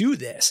to do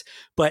this.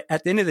 But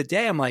at the end of the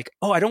day, I'm like,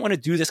 oh, I don't want to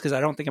do this because I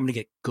don't think I'm going to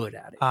get good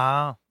at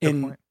it.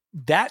 And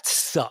that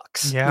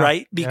sucks.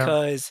 Right.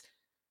 Because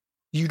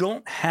you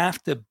don't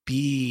have to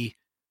be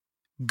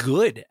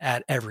good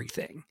at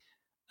everything.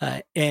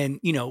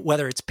 And,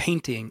 whether it's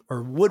painting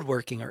or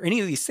woodworking or any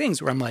of these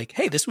things where I'm like,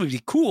 hey, this would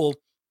be cool.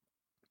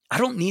 I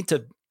don't need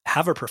to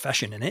have a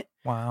profession in it.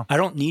 Wow. I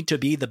don't need to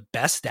be the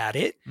best at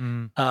it.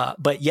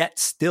 But yet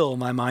still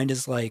my mind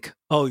is like,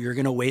 oh, you're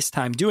going to waste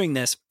time doing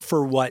this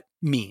for what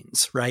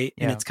means, right?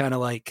 And it's kind of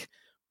like,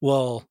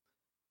 well,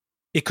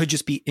 it could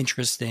just be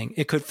interesting.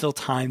 It could fill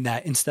time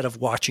that instead of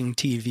watching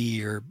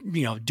TV or,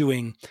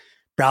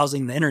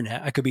 browsing the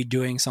internet, I could be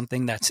doing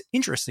something that's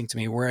interesting to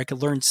me where I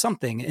could learn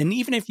something. And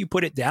even if you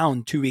put it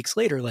down 2 weeks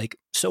later,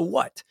 so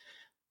what?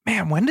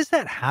 Man, when does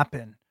that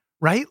happen?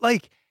 Right?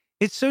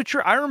 It's so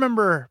true. I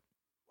remember,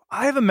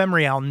 I have a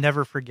memory I'll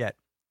never forget.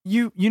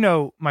 You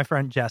know my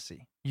friend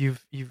Jesse.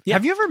 Have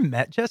you ever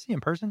met Jesse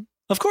in person?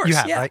 Of course. You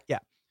have, right? Yeah.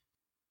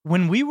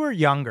 When we were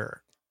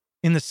younger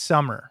in the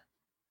summer,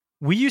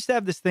 we used to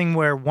have this thing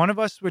where one of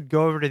us would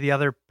go over to the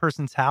other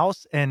person's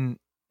house and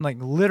like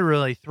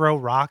literally throw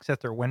rocks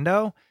at their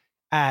window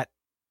at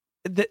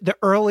the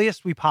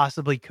earliest we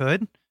possibly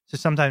could. So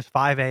sometimes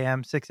 5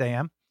 a.m., 6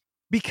 a.m.,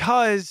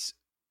 because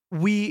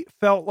we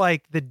felt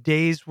like the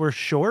days were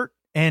short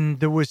and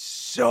there was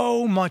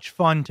so much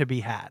fun to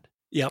be had.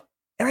 Yep.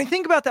 And I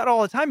think about that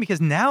all the time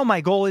because now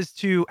my goal is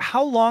to,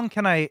 how long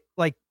can I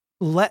like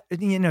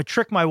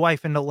trick my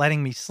wife into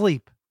letting me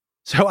sleep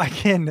so I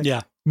can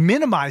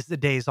minimize the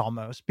days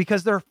almost,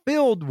 because they're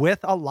filled with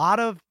a lot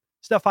of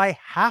stuff I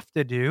have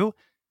to do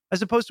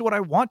as opposed to what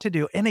I want to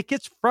do. And it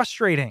gets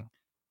frustrating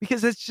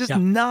because it's just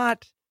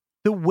not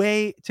the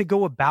way to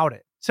go about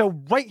it. So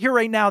right here,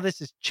 right now, this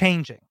is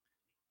changing.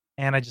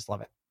 And I just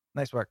love it.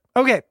 Nice work.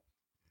 Okay.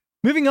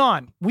 Moving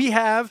on. We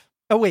have,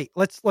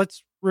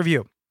 let's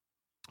review.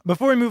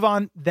 Before we move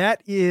on,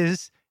 that's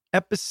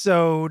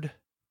episode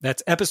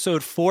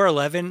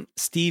 411,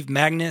 Steve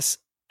Magnus,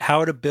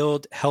 How to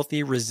Build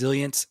Healthy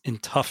Resilience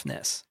and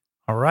Toughness.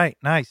 All right.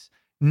 Nice.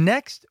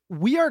 Next,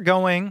 we are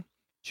going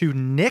to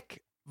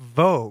Nick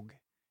Vogue.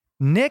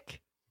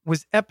 Nick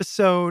was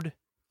episode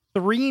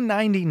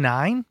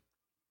 399.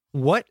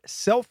 What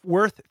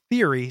self-worth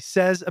theory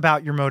says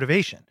about your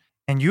motivation.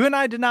 And you and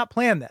I did not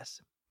plan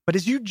this, but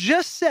as you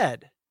just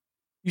said,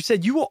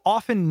 you will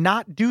often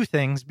not do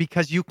things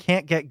because you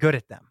can't get good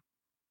at them.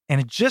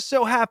 And it just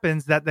so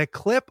happens that the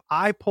clip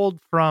I pulled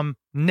from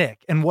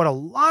Nick and what a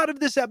lot of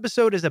this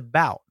episode is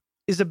about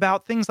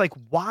things like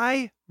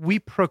why we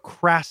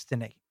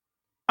procrastinate.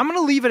 I'm going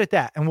to leave it at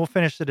that and we'll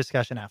finish the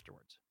discussion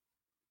afterwards.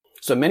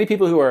 So many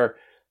people who are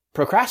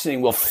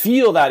procrastinating will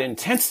feel that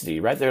intensity,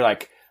 right? They're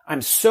like,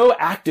 I'm so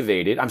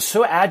activated, I'm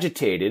so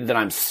agitated that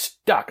I'm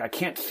stuck. I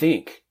can't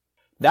think.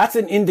 That's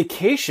an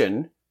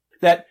indication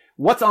that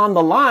what's on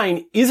the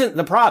line isn't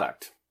the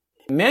product.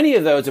 Many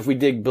of those, if we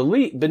dig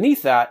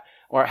beneath that,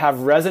 or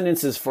have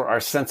resonances for our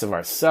sense of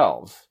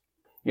ourselves.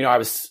 I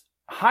was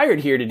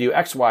hired here to do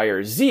X, Y,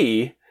 or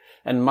Z,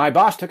 and my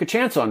boss took a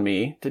chance on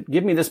me to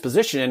give me this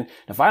position.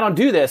 If I don't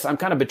do this, I'm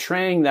kind of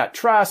betraying that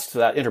trust,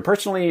 that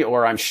interpersonally,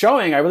 or I'm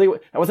showing I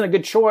wasn't a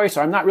good choice,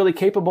 or I'm not really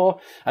capable.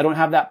 I don't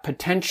have that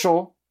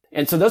potential.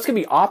 And so those can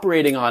be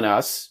operating on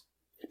us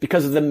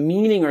because of the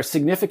meaning or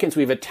significance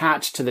we've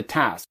attached to the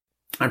task.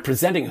 I'm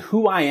presenting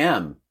who I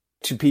am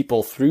to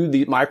people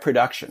through my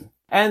production.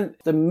 And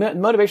the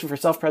motivation for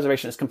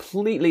self-preservation is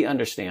completely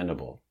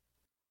understandable.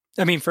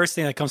 I mean, first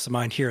thing that comes to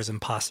mind here is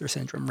imposter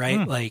syndrome,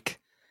 right? Like,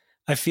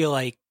 I feel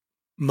like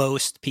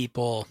most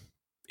people,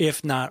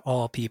 if not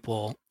all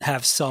people,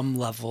 have some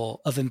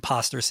level of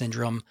imposter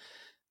syndrome.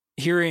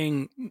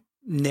 Hearing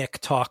Nick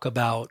talk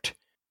about,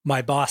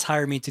 my boss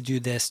hired me to do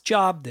this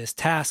job, this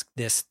task,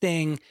 this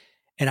thing,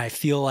 and I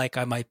feel like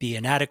I might be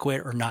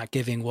inadequate or not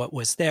giving what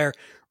was there,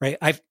 right?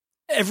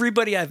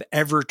 Everybody I've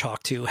ever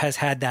talked to has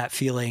had that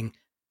feeling,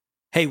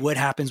 hey, what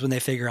happens when they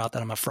figure out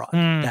that I'm a fraud,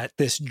 that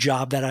this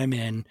job that I'm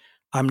in,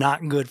 I'm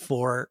not good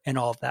for, and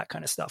all of that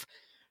kind of stuff.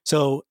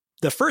 So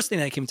the first thing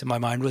that came to my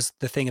mind was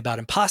the thing about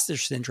imposter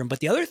syndrome. But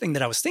the other thing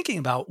that I was thinking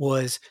about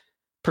was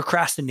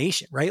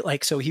procrastination, right?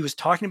 Like, so he was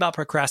talking about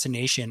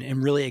procrastination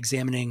and really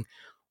examining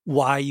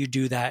why you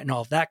do that and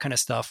all of that kind of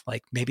stuff.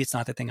 Like, maybe it's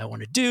not the thing I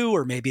want to do,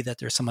 or maybe that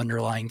there's some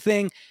underlying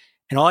thing.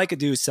 And all I could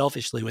do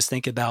selfishly was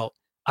think about,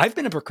 I've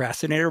been a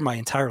procrastinator my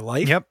entire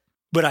life. Yep.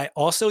 But I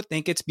also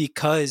think it's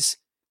because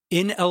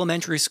in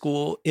elementary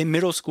school, in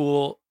middle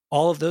school,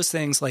 all of those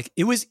things, like,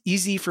 it was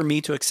easy for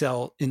me to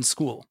excel in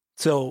school.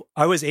 So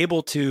I was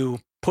able to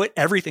put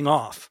everything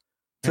off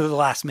to the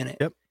last minute.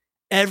 Yep.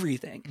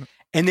 Everything.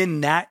 And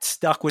then that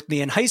stuck with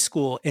me in high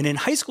school. And in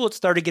high school, it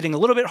started getting a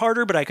little bit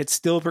harder, but I could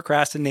still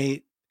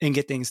procrastinate and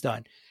get things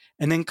done.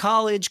 And then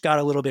college got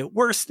a little bit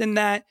worse than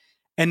that.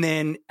 And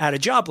then at a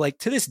job, like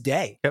to this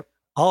day,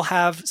 I'll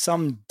have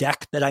some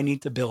deck that I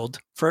need to build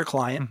for a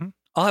client.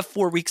 I'll have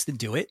 4 weeks to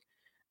do it.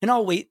 And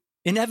I'll wait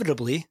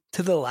inevitably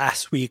to the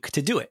last week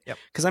to do it.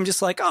 Because I'm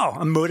just like,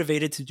 I'm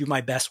motivated to do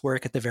my best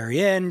work at the very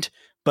end.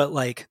 But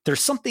like,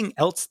 there's something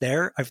else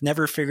there. I've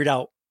never figured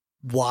out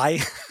why.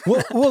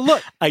 Well,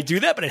 look, I do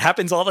that, but it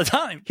happens all the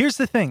time. Here's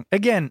the thing.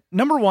 Again,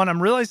 number one,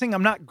 I'm realizing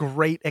I'm not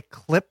great at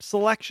clip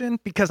selection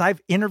because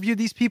I've interviewed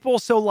these people.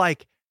 So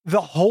like,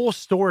 the whole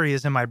story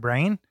is in my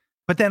brain,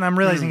 but then I'm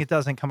realizing it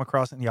doesn't come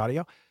across in the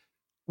audio.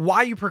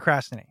 Why you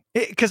procrastinate?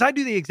 Because I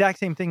do the exact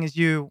same thing as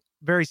you,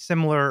 very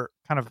similar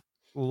kind of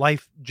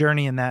life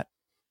journey in that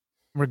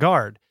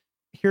regard.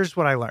 Here's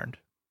what I learned.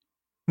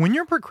 When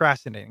you're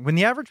procrastinating, when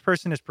the average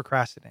person is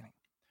procrastinating,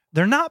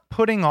 they're not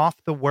putting off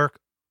the work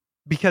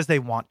because they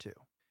want to.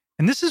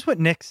 And this is what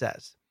Nick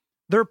says.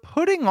 They're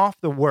putting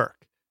off the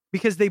work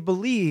because they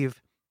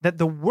believe that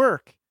the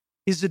work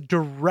is a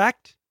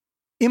direct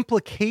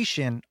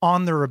implication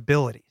on their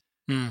abilities.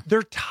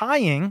 They're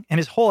tying, and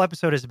his whole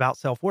episode is about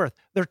self-worth.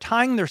 They're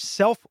tying their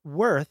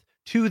self-worth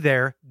to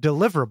their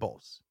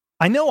deliverables.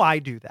 I know I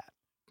do that.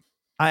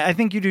 I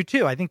think you do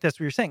too. I think that's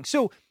what you're saying.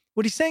 So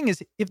what he's saying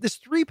is, if this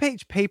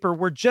 3-page paper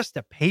were just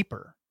a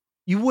paper,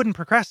 you wouldn't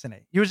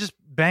procrastinate. You would just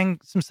bang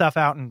some stuff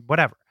out and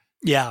whatever.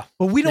 Yeah.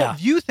 But we don't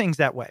view things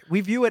that way.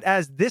 We view it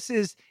as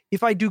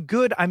if I do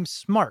good, I'm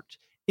smart.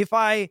 If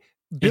I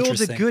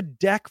build a good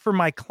deck for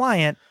my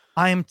client,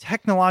 I am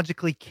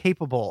technologically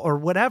capable or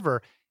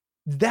whatever.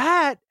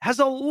 That has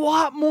a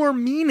lot more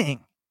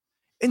meaning.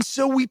 And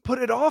so we put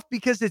it off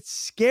because it's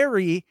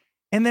scary.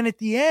 And then at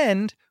the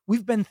end,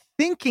 we've been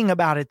thinking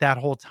about it that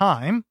whole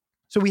time.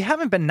 So we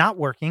haven't been not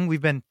working.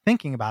 We've been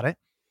thinking about it.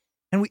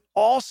 And we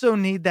also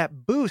need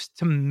that boost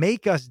to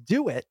make us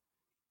do it.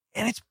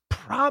 And it's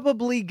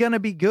probably going to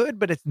be good,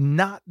 but it's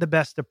not the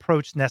best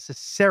approach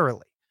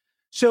necessarily.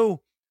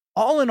 So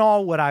all in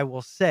all, what I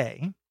will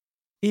say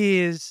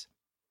is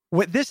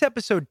what this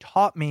episode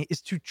taught me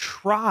is to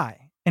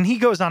try, and he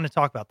goes on to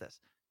talk about this,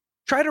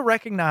 try to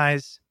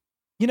recognize,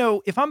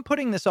 if I'm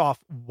putting this off,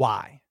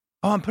 why?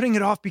 Oh, I'm putting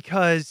it off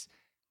because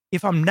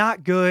if I'm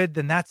not good,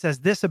 then that says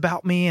this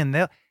about me. And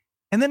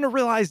then to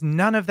realize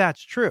none of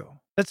that's true.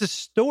 That's a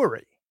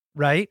story,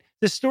 right?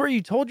 The story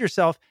you told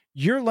yourself,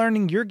 you're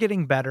learning, you're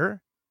getting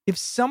better. If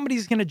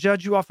somebody's going to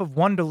judge you off of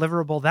one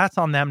deliverable, that's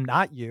on them,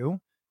 not you.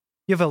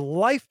 You have a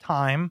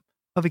lifetime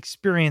of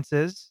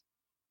experiences.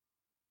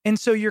 And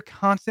so you're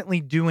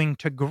constantly doing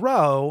to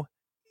grow.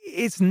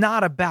 It's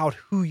not about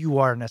who you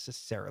are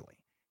necessarily.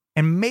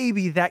 And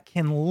maybe that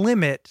can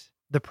limit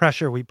the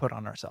pressure we put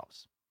on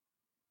ourselves.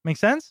 Make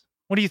sense?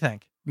 What do you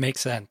think?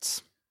 Makes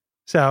sense.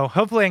 So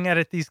hopefully I can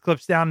edit these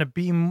clips down to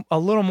be a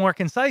little more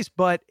concise,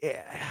 but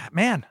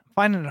man, I'm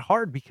finding it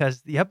hard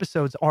because the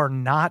episodes are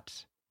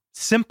not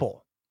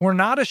simple. We're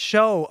not a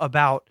show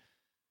about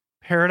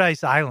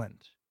Paradise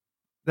Island.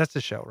 That's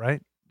a show,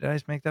 right? Did I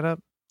just make that up?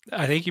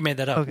 I think you made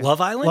that up. Okay.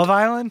 Love Island? Love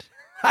Island?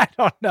 I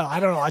don't know.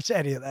 I don't watch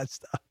any of that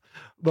stuff,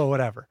 but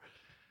whatever.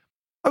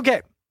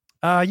 Okay.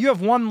 You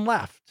have one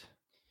left.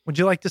 Would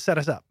you like to set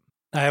us up?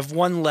 I have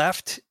one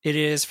left. It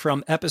is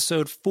from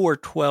episode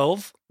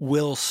 412,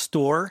 Will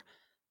Storr,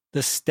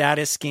 the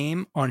status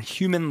game on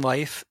human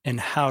life and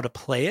how to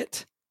play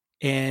it.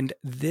 And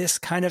this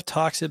kind of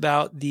talks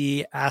about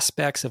the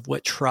aspects of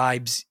what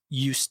tribes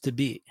used to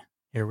be.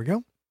 Here we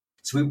go.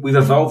 So we've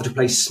evolved to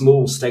play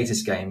small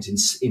status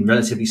games in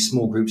relatively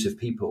small groups of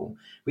people.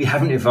 We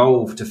haven't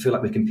evolved to feel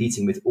like we're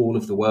competing with all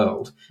of the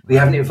world. We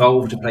haven't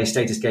evolved to play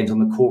status games on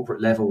the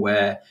corporate level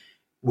where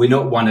we're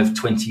not one of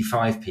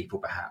 25 people,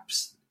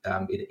 perhaps,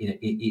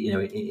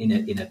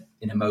 in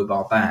a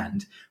mobile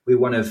band. We're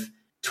one of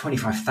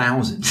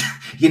 25,000.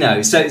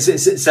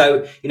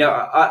 So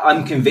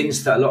I'm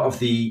convinced that a lot of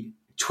the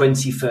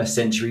 21st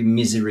century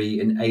misery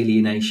and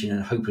alienation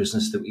and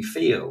hopelessness that we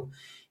feel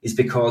is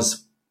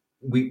because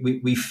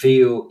we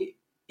feel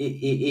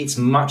it's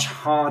much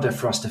harder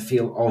for us to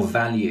feel of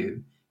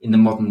value in the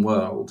modern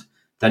world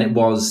than it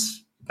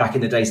was back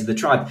in the days of the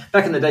tribe.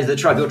 Back in the days of the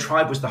tribe, your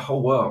tribe was the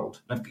whole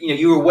world.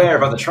 You were aware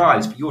of other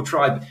tribes, but your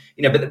tribe,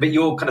 but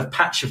your kind of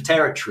patch of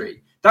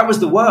territory, that was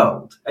the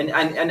world,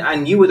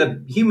 and you were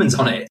the humans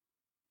on it.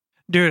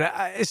 Dude,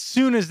 as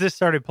soon as this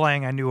started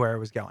playing, I knew where it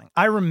was going.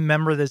 I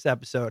remember this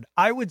episode.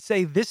 I would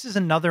say this is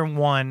another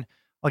one,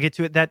 I'll get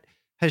to it, that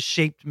has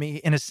shaped me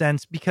in a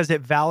sense because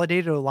it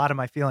validated a lot of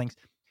my feelings.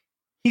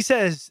 He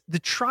says, the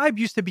tribe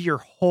used to be your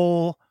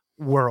whole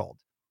world.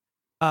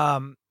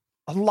 A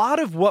lot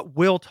of what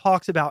Will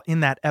talks about in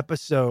that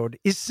episode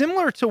is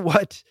similar to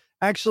what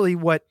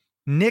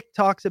Nick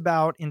talks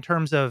about in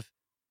terms of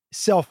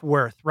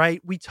self-worth, right?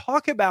 We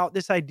talk about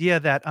this idea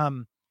that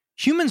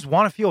humans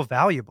want to feel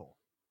valuable.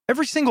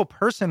 Every single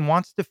person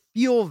wants to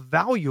feel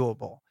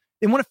valuable.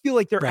 They want to feel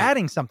like they're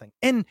adding something.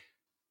 And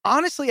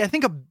honestly, I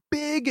think a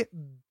big,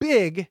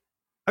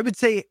 I would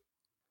say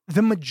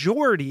the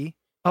majority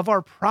of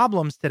our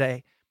problems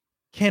today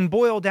can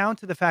boil down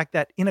to the fact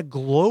that in a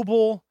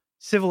global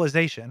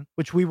civilization,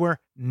 which we were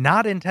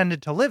not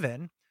intended to live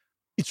in,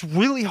 it's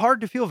really hard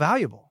to feel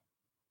valuable,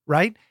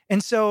 right?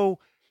 And so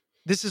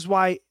this is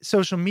why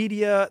social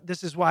media,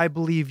 this is why I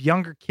believe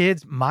younger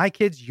kids, my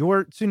kids,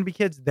 your soon-to-be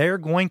kids, they're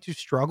going to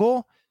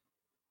struggle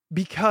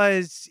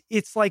because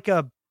it's like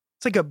a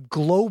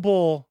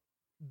global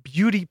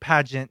beauty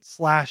pageant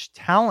 /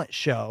 talent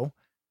show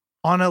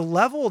on a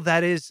level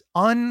that is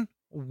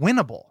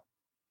unwinnable.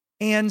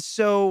 And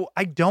so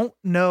I don't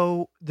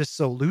know the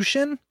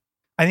solution.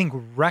 I think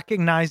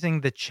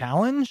recognizing the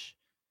challenge,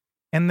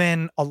 and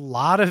then a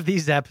lot of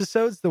these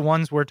episodes, the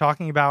ones we're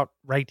talking about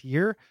right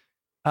here,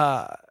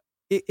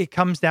 it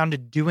comes down to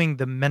doing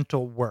the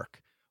mental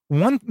work.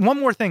 One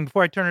more thing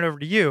before I turn it over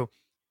to you.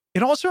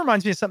 It also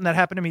reminds me of something that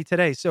happened to me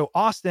today. So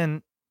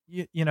Austin,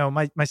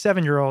 my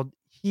 7-year-old,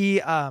 we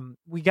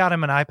got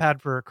him an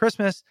iPad for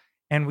Christmas,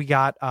 and we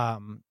got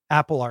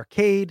Apple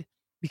Arcade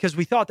because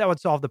we thought that would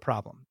solve the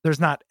problem. There's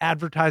not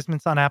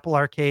advertisements on Apple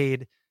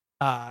Arcade.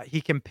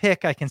 He can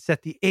pick. I can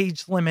set the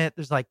age limit.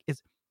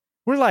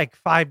 We're like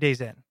 5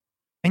 days in,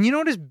 and you know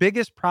what his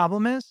biggest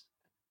problem is?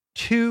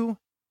 Too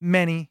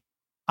many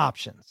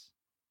options.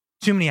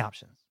 Too many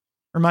options.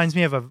 Reminds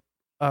me of a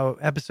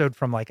episode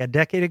from like a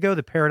decade ago,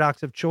 The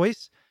Paradox of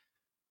Choice.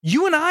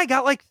 You and I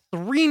got like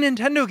 3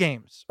 Nintendo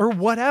games or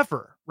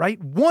whatever,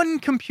 right? 1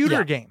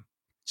 computer game.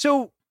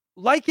 So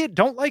like it,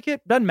 don't like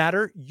it, doesn't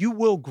matter. You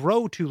will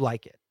grow to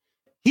like it.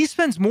 he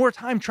spends more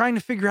time trying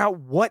to figure out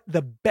what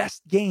the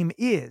best game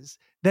is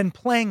than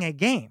playing a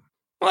game.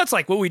 Well, that's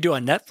like what we do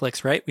on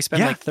Netflix, right? We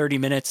spend like 30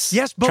 minutes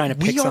trying to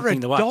pick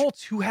something to watch. We are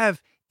adults who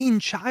have, in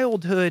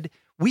childhood,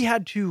 we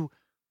had to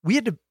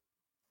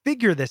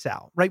figure this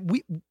out, right?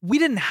 We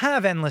didn't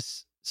have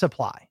endless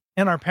supply,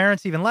 and our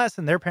parents even less,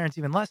 and their parents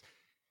even less.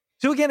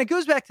 So again, it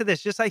goes back to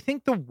this. Just I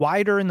think the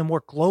wider and the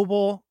more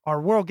global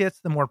our world gets,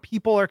 the more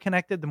people are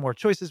connected, the more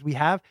choices we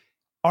have.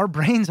 Our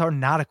brains are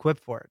not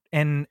equipped for it,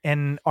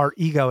 and our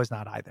ego is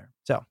not either.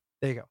 So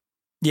there you go.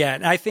 Yeah,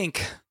 and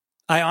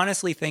I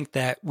honestly think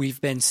that we've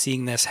been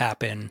seeing this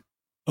happen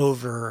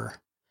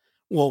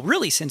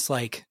really since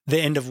like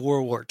the end of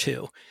World War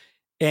II.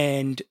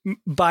 And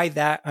by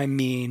that, I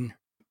mean,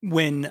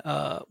 when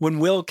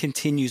Will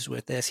continues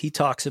with this, he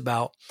talks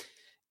about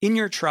in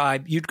your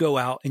tribe, you'd go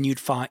out and you'd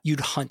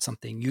hunt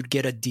something, you'd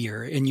get a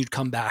deer and you'd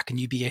come back and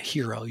you'd be a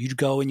hero. You'd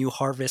go and you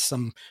harvest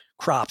some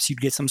crops,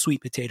 you'd get some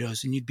sweet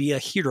potatoes and you'd be a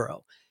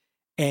hero.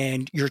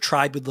 And your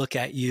tribe would look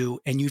at you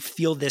and you'd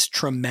feel this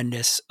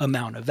tremendous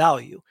amount of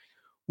value.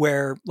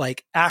 Where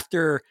like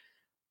after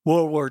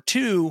World War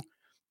II,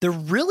 there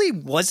really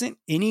wasn't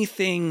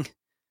anything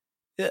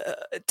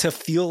to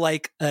feel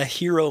like a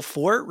hero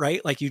for,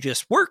 right? Like you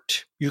just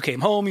worked, you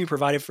came home, you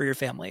provided for your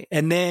family.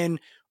 And then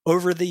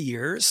over the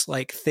years,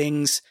 like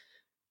things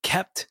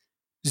kept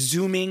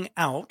zooming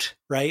out,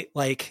 right?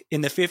 Like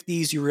in the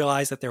 50s, you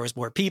realize that there was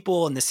more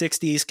people. In the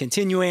 60s,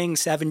 continuing,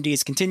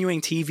 70s,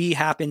 continuing, TV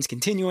happens,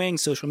 continuing,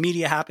 social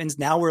media happens.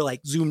 Now we're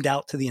like zoomed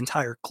out to the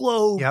entire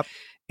globe. Yep.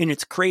 And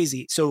it's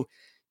crazy. So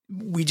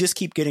we just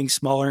keep getting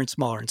smaller and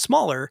smaller and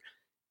smaller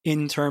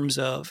in terms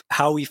of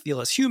how we feel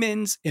as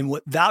humans and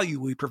what value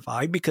we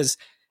provide. Because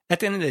at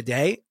the end of the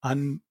day,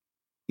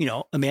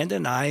 Amanda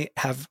and I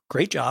have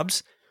great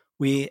jobs.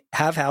 We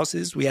have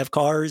houses, we have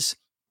cars,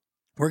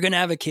 we're going to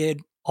have a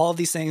kid, all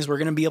these things, we're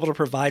going to be able to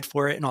provide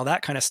for it and all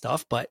that kind of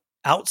stuff. But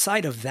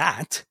outside of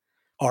that,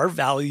 our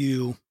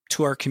value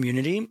to our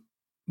community,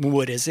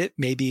 what is it?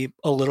 Maybe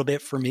a little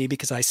bit for me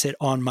because I sit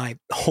on my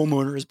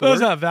homeowner's board.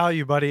 That's not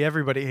value, buddy.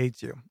 Everybody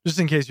hates you. Just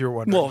in case you were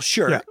wondering. Well,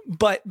 sure. Yeah.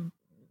 But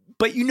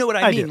you know what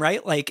I mean,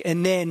 right? Like,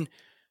 and then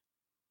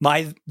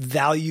my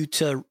value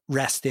to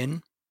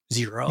Reston,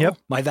 0. Yep.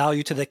 My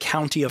value to the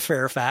county of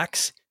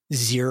Fairfax,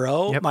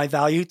 0. Yep. My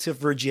value to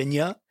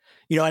Virginia,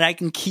 and I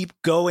can keep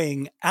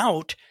going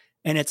out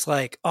and it's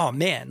like, oh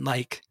man,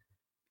 like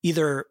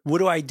either what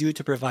do I do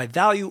to provide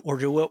value or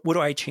what do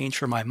I change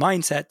for my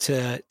mindset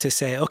to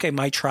say, okay,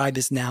 my tribe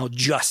is now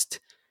just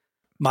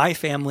my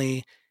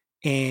family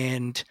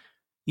and,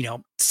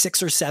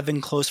 6 or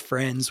 7 close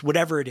friends,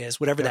 whatever it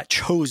is, whatever that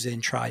chosen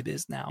tribe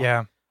is now.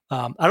 Yeah.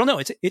 I don't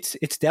know.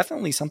 It's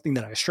definitely something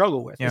that I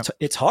struggle with. Yeah.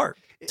 It's hard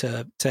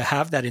to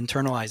have that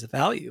internalized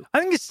value. I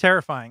think it's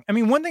terrifying. I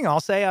mean, one thing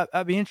I'll say,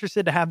 I'd be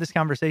interested to have this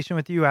conversation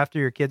with you after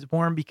your kid's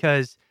born,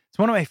 because it's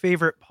one of my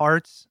favorite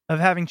parts of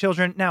having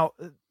children. Now,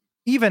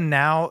 even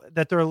now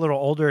that they're a little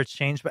older, it's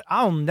changed, but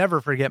I'll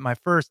never forget my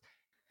first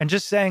and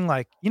just saying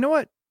like, you know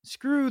what,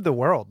 screw the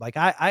world. Like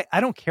I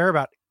don't care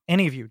about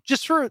any of you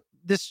just for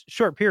this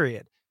short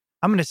period.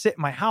 I'm going to sit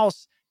in my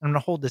house and I'm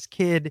going to hold this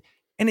kid.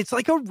 And it's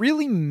like a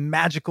really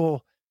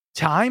magical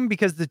time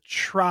because the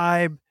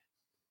tribe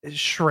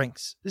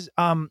shrinks.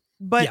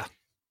 But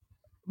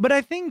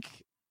I think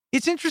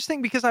it's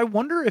interesting because I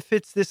wonder if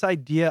it's this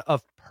idea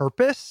of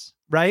purpose,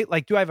 right?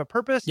 Like, do I have a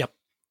purpose? Yep.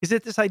 Is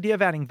it this idea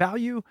of adding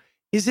value?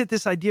 Is it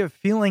this idea of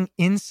feeling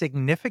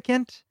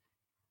insignificant?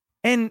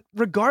 And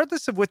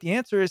regardless of what the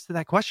answer is to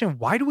that question,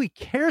 why do we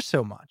care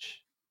so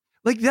much?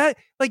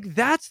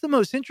 That's the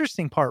most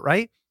interesting part,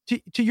 right?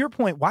 To your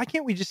point, why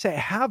can't we just say, I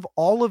have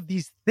all of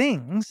these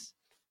things?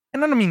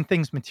 And I don't mean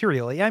things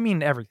materially. I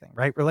mean everything,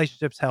 right?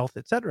 Relationships, health,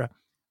 etc.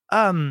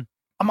 I'm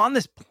on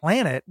this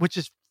planet, which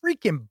is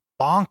freaking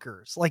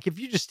bonkers. Like if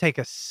you just take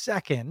a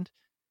second,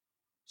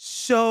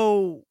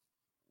 so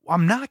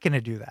I'm not going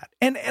to do that.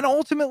 And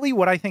ultimately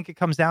what I think it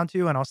comes down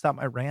to, and I'll stop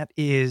my rant,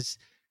 is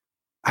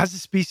as a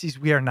species,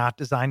 we are not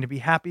designed to be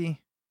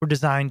happy. We're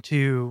designed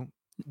to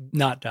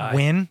not die.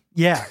 Win.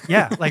 Yeah.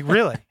 Like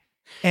really.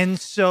 And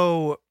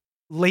so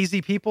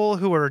lazy people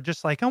who are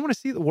just like, I want to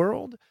see the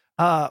world,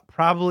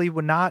 probably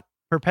would not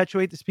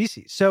perpetuate the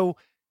species. So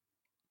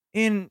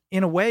in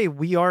a way,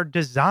 we are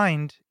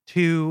designed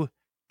to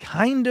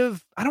kind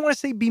of, I don't want to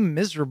say be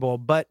miserable,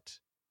 but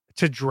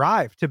to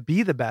drive, to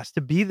be the best,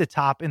 to be the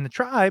top in the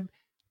tribe.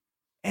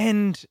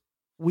 And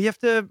we have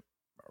to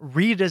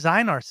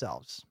redesign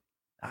ourselves.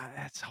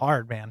 It's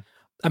hard, man.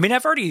 I mean,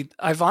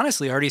 I've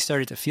honestly already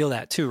started to feel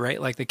that too,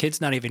 right? Like the kid's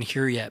not even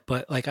here yet,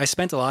 but like I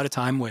spent a lot of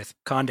time with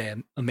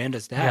Conde,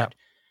 Amanda's dad,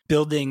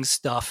 building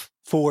stuff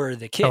for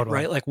the kid,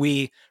 right? Like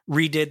we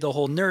redid the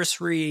whole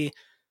nursery,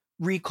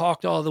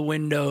 recaulked all the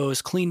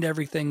windows, cleaned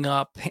everything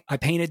up. I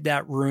painted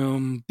that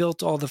room,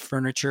 built all the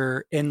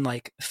furniture, and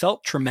like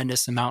felt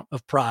tremendous amount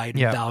of pride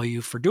and value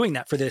for doing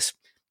that for this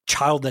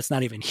child that's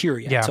not even here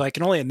yet. So I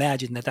can only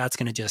imagine that that's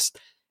going to just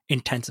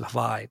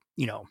intensify,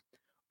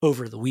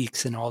 over the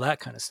weeks and all that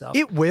kind of stuff.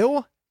 It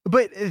will.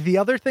 But the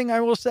other thing I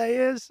will say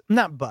is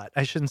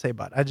I shouldn't say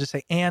but, I just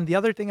say, and the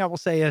other thing I will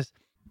say is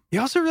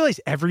you also realize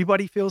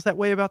everybody feels that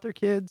way about their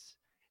kids.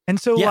 And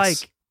so Yes.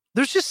 like,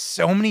 there's just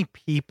so many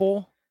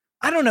people.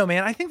 I don't know,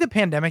 man. I think the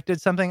pandemic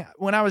did something.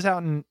 When I was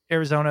out in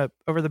Arizona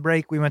over the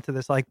break, we went to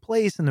this like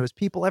place and there was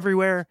people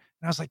everywhere.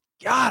 And I was like,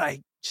 God,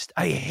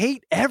 I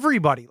hate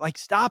everybody. Like,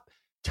 stop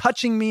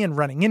touching me and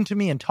running into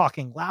me and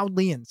talking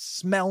loudly and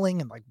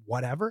smelling and like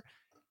whatever.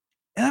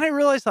 And then I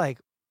realized like,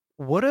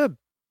 what a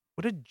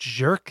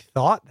jerk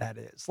thought that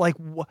is. Like,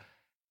 what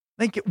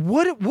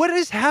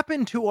has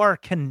happened to our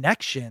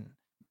connection?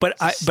 But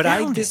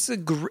I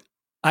disagree.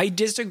 I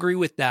disagree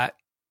with that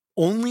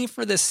only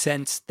for the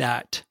sense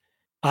that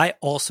I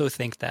also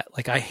think that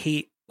like I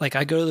hate, like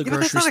I go to the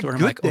grocery store and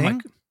I'm like, oh my,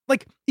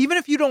 like even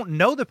if you don't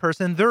know the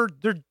person,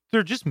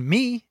 they're just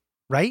me,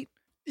 right?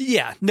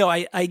 Yeah, no,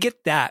 I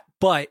get that,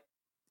 but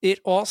it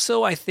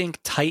also I think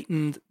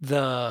tightened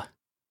the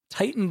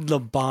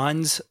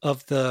bonds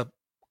of the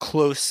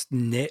close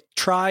knit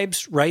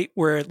tribes, right?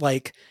 Where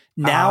like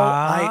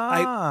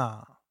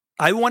now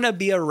I want to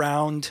be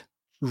around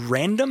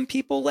random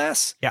people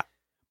less, yeah,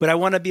 but I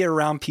want to be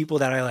around people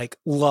that I like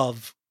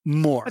love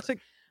more. That's like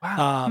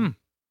wow.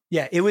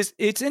 Yeah,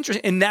 it's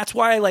interesting, and that's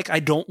why I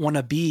don't want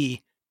to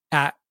be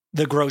at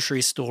the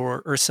grocery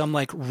store or some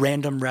like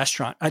random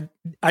restaurant.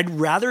 I'd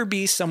rather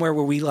be somewhere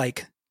where we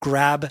like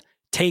grab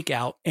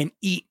takeout and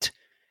eat,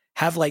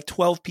 have like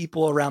 12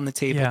 people around the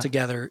table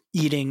together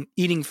eating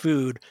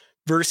food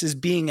versus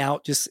being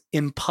out just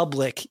in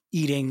public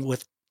eating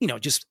with,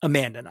 just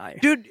Amanda and I.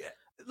 Dude,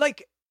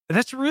 like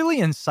that's really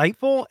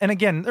insightful. And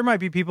again, there might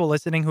be people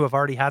listening who have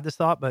already had this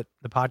thought, but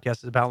the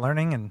podcast is about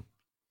learning. And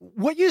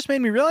what you just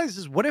made me realize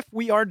is what if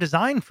we are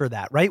designed for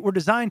that, right? We're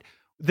designed,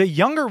 the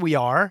younger we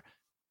are,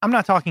 I'm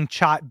not talking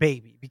child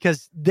baby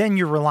because then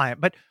you're reliant,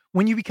 but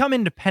when you become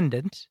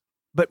independent,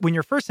 but when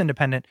you're first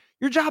independent,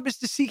 your job is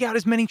to seek out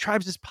as many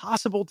tribes as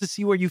possible to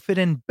see where you fit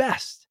in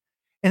best.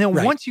 And then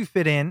once you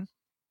fit in,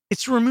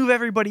 it's to remove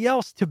everybody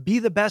else to be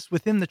the best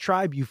within the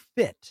tribe you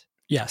fit.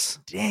 Yes.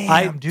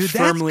 Damn, dude,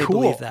 firmly that's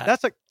cool. believe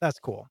that. That's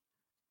cool.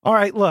 All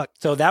right, look.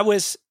 So that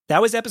was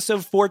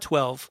episode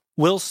 412,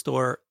 Will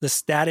Storr, the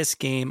status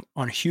game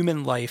on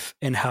human life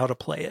and how to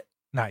play it.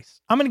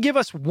 Nice. I'm going to give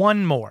us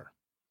one more.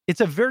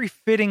 It's a very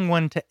fitting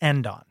one to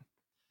end on.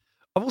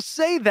 I will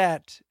say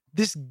that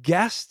this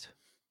guest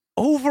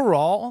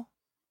overall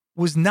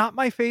was not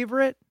my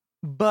favorite,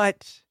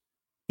 but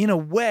in a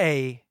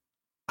way,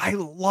 I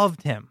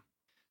loved him.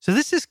 So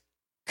this is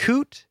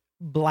Kute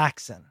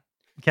Blackson.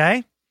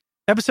 Okay.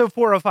 Episode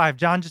 405.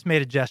 John just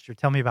made a gesture.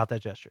 Tell me about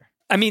that gesture.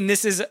 I mean,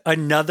 this is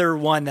another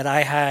one that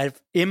I had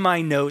in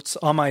my notes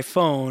on my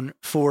phone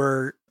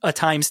for a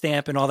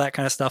timestamp and all that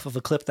kind of stuff of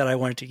a clip that I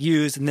wanted to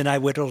use. And then I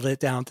whittled it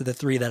down to the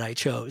 3 that I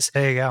chose.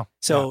 There you go.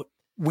 So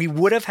we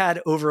would have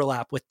had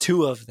overlap with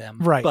 2 of them.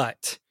 Right.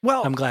 But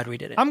I'm glad we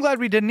didn't. I'm glad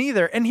we didn't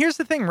either. And here's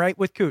the thing, right,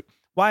 with Kute,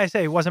 why I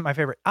say it wasn't my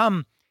favorite.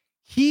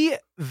 He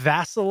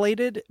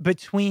vacillated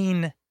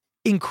between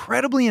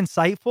incredibly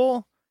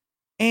insightful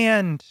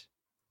and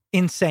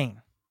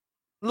insane.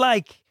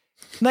 Like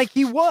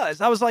he was.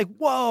 I was like,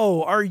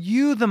 whoa, are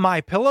you the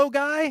My Pillow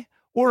guy?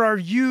 Or are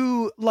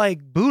you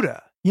like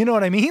Buddha? You know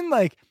what I mean?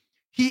 Like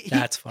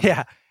that's funny.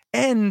 Yeah.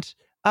 And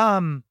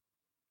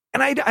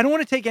I don't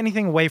want to take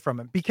anything away from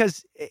him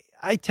because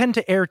I tend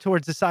to err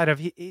towards the side of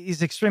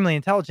he's extremely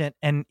intelligent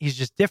and he's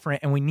just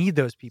different and we need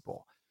those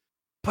people.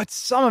 But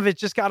some of it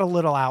just got a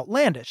little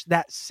outlandish.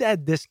 That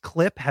said, this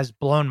clip has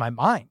blown my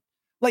mind.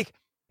 Like,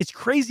 it's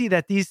crazy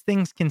that these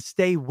things can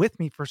stay with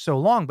me for so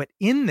long. But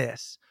in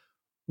this,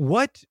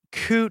 what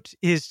Kute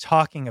is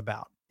talking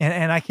about,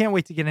 and I can't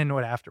wait to get into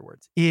it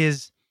afterwards,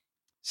 is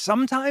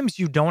sometimes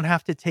you don't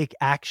have to take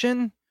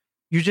action.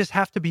 You just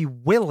have to be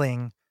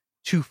willing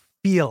to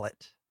feel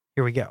it.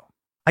 Here we go.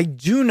 I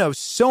do know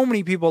so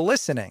many people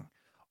listening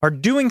are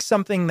doing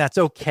something that's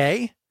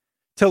okay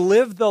to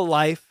live the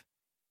life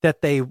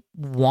that they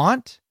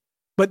want,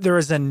 but there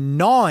is a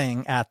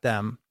gnawing at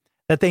them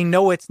that they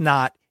know it's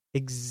not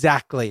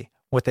exactly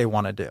what they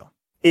want to do.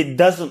 It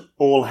doesn't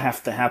all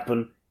have to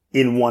happen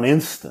in one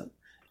instant.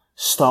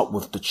 Start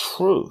with the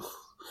truth.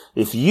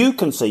 If you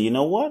can say, you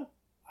know what?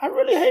 I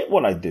really hate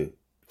what I do.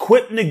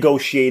 Quit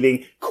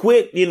negotiating.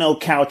 Quit,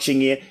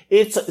 couching it.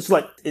 It's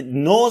like, it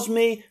gnaws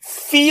me.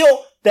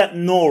 Feel that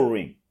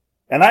gnawing.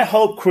 And I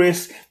hope,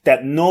 Chris,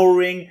 that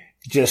gnawing,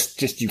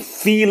 just you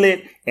feel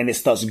it and it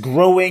starts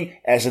growing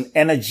as an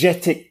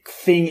energetic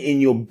thing in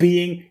your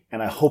being.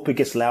 And I hope it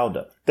gets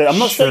louder. I'm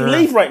not saying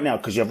leave right now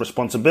because you have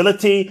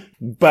responsibility,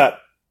 but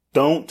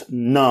don't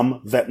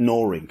numb that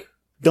gnawing.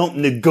 Don't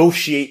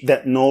negotiate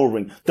that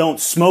gnawing. Don't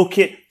smoke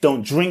it.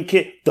 Don't drink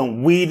it.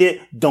 Don't weed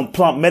it. Don't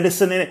plant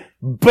medicine in it.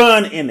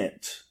 Burn in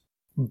it.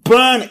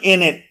 Burn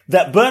in it.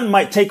 That burn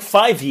might take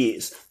 5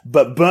 years,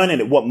 but burn in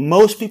it. What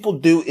most people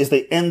do is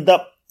they end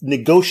up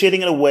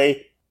negotiating it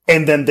away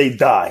and then they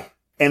die.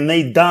 And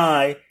they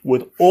die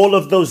with all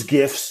of those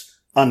gifts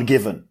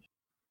ungiven.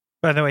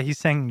 By the way, he's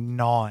saying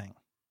gnawing.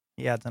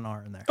 He adds an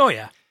R in there. Oh,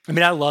 yeah. I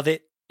mean, I love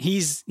it.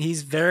 He's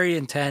very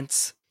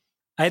intense.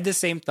 I had the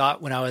same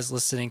thought when I was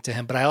listening to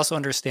him, but I also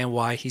understand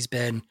why he's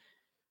been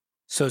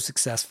so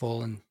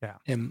successful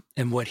in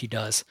what he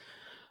does.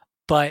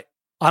 But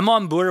I'm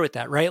on board with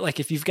that, right? Like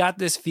if you've got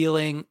this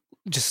feeling,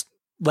 just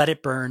let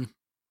it burn,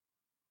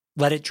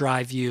 let it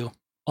drive you,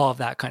 all of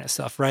that kind of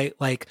stuff, right?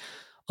 Like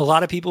a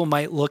lot of people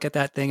might look at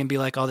that thing and be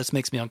like, oh, this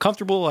makes me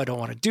uncomfortable. I don't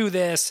want to do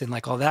this and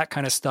like all that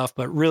kind of stuff.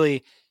 But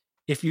really,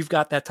 if you've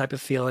got that type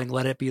of feeling,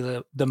 let it be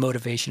the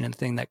motivation and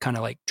thing that kind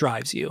of like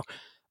drives you,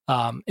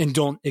 and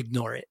don't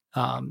ignore it.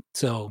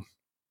 So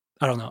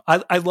I don't know.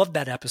 I loved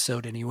that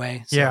episode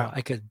anyway. So yeah.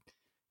 I could,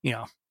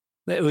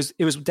 it was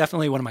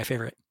definitely one of my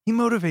favorite. He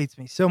motivates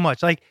me so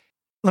much. Like,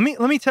 let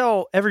me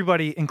tell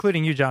everybody,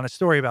 including you, John, a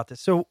story about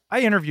this. So I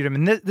interviewed him,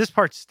 and this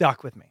part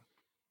stuck with me.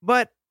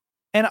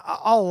 And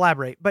I'll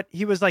elaborate. But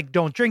he was like,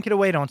 "Don't drink it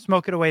away, don't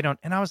smoke it away, don't."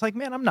 And I was like,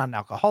 "Man, I'm not an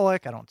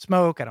alcoholic. I don't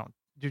smoke. I don't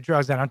do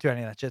drugs. I don't do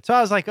any of that shit." So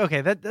I was like,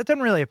 "Okay, that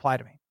doesn't really apply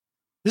to me."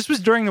 This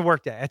was during the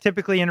workday. I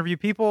typically interview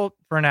people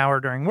for an hour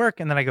during work,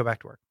 and then I go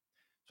back to work.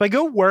 So I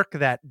go work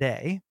that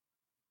day,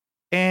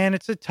 and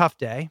it's a tough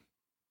day.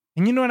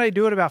 And you know what I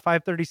do at about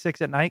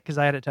 5:36 at night because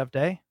I had a tough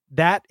day?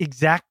 That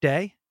exact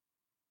day,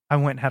 I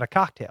went and had a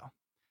cocktail.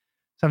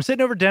 So I'm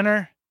sitting over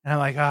dinner, and I'm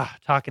like,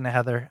 talking to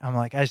Heather. I'm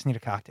like, I just need a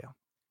cocktail.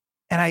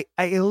 And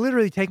I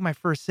literally take my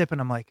first sip,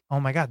 and I'm like, oh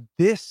my God,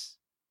 this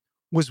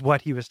was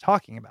what he was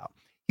talking about.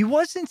 He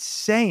wasn't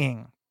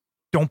saying,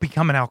 don't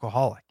become an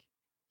alcoholic.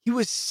 He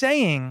was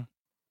saying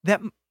that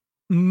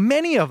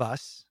many of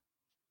us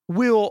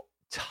will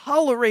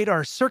tolerate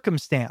our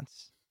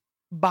circumstance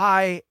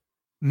by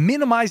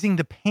minimizing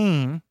the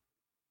pain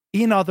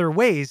in other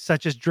ways,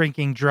 such as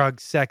drinking,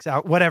 drugs, sex,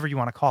 out, whatever you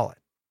want to call it.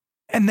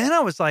 And then I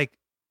was like,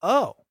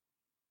 oh,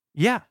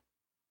 yeah,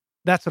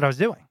 that's what I was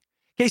doing.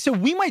 Okay, so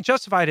we might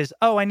justify it as,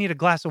 oh, I need a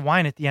glass of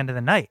wine at the end of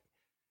the night.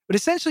 But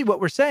essentially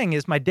what we're saying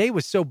is my day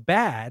was so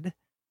bad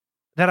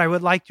that I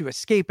would like to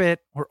escape it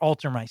or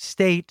alter my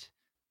state.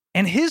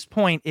 And his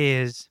point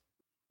is,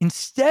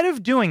 instead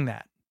of doing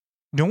that,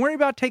 don't worry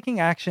about taking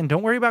action.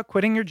 Don't worry about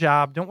quitting your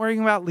job. Don't worry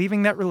about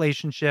leaving that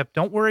relationship.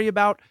 Don't worry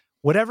about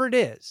whatever it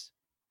is.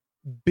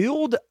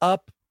 Build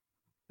up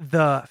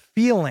the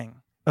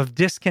feeling of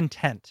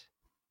discontent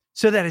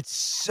so that it's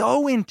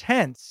so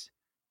intense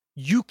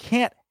you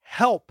can't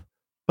help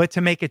but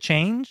to make a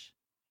change,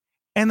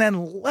 and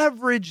then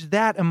leverage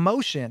that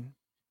emotion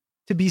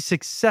to be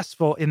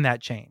successful in that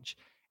change.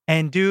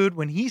 And dude,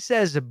 when he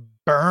says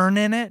burn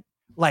in it,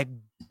 like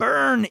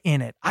burn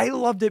in it, I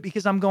loved it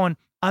because I'm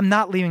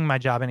not leaving my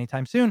job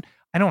anytime soon.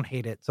 I don't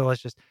hate it. So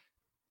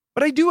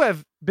but I do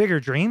have bigger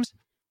dreams.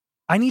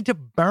 I need to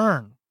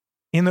burn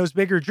in those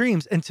bigger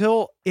dreams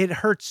until it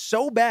hurts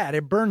so bad,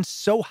 it burns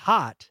so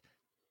hot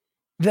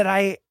that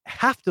I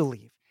have to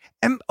leave.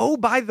 And oh,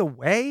 by the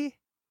way,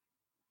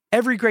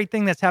 every great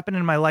thing that's happened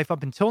in my life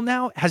up until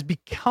now has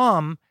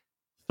become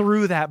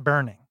through that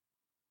burning.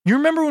 You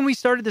remember when we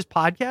started this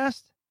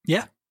podcast?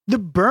 Yeah. The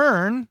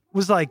burn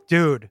was like,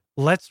 dude,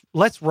 let's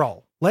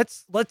roll.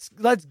 Let's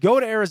go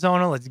to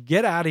Arizona. Let's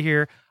get out of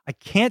here. I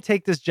can't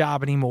take this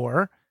job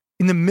anymore.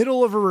 In the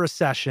middle of a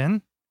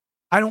recession,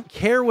 I don't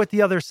care what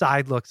the other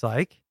side looks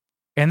like.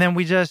 And then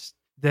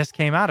this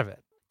came out of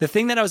it. The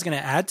thing that I was going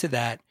to add to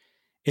that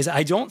is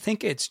I don't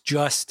think it's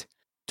just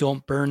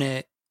don't burn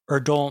it or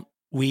don't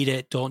weed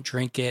it, don't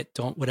drink it,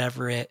 don't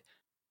whatever it.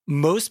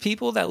 Most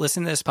people that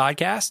listen to this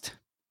podcast,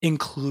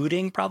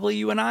 including probably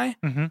you and I,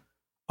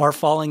 are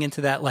falling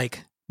into that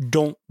like,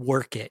 don't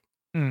work it,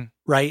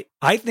 right?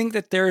 I think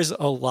that there's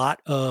a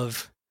lot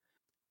of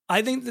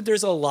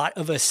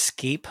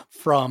escape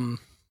from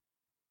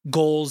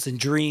goals and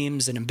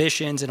dreams and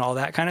ambitions and all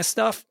that kind of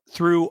stuff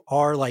through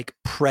our like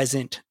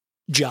present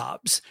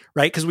jobs,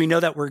 right? Because we know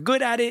that we're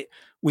good at it.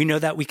 We know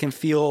that we can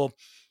feel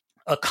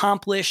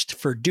accomplished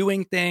for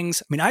doing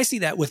things. I mean, I see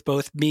that with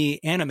both me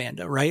and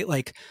Amanda, right?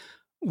 Like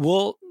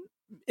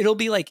it'll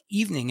be like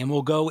evening and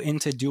we'll go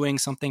into doing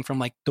something from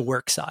like the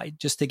work side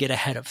just to get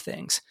ahead of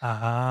things.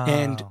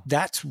 And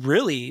that's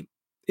really,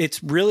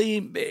 it's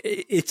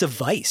a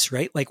vice,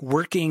 right? Like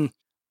working,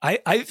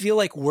 I feel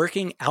like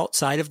working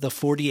outside of the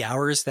 40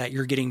 hours that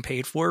you're getting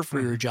paid for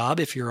your job,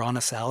 if you're on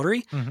a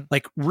salary,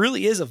 like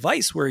really is a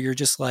vice where you're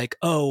just like,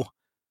 oh,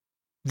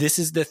 this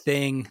is the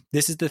thing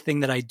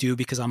that I do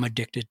because I'm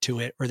addicted to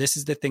it, or this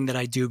is the thing that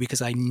I do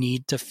because I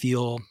need to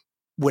feel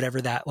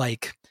whatever that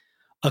like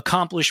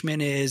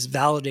accomplishment is,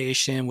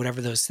 validation,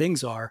 whatever those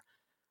things are.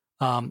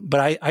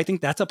 But I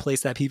think that's a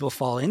place that people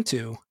fall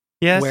into.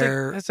 Yeah,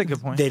 where that's a good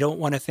point. They don't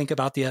want to think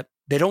about the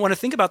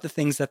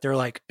things that they're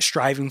like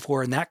striving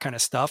for and that kind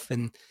of stuff.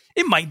 And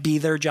it might be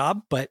their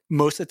job, but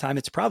most of the time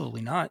it's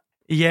probably not.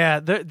 Yeah,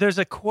 there's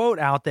a quote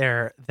out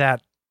there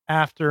that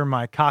after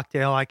my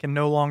cocktail I can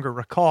no longer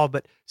recall,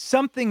 but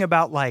something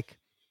about like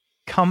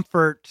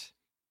comfort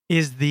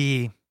is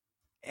the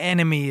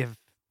enemy of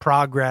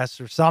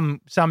progress or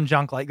some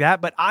junk like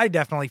that. But I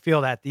definitely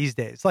feel that these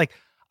days. Like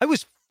I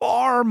was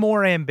far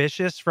more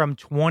ambitious from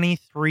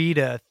 23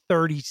 to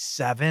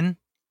 37,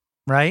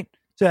 right?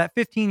 So that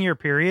 15-year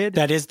period.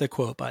 That is the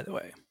quote, by the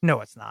way. No,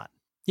 it's not.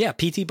 Yeah,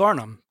 P.T.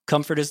 Barnum.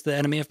 Comfort is the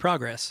enemy of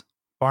progress.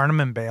 Barnum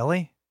and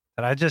Bailey?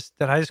 Did I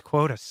just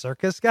quote a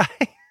circus guy?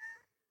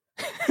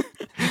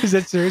 Is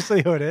that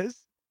seriously who it is?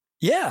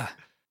 Yeah.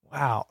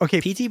 Wow.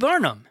 Okay. P.T.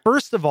 Barnum.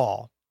 First of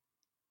all,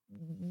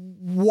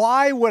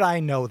 why would I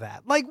know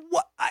that? Like,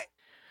 what?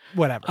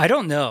 Whatever. I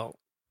don't know.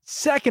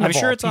 Second of all,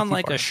 I'm sure it's on P.T.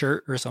 like Barnum. a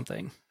shirt or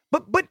something.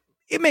 But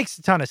it makes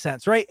a ton of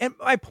sense, right? And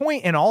my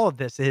point in all of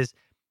this is,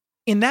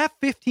 in that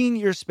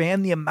 15-year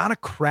span, the amount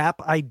of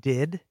crap I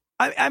did,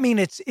 I mean,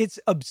 it's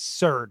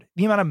absurd.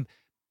 The amount of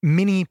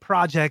mini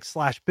projects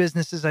 /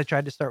 businesses I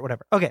tried to start,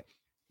 whatever. Okay.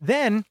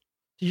 Then,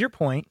 to your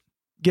point,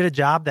 get a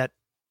job that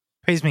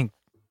pays me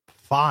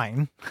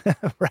fine.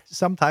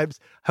 Sometimes,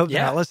 I hope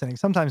they're not listening,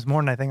 sometimes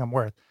more than I think I'm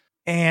worth.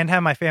 And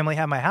have my family,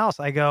 have my house.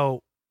 I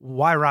go,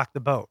 why rock the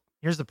boat?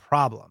 Here's the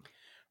problem.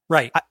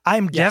 Right.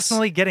 I'm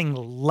definitely getting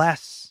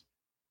less,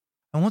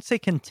 I won't say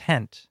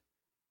content,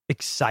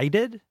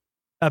 excited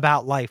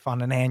about life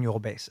on an annual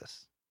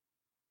basis.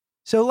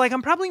 So like,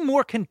 I'm probably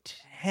more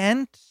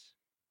content,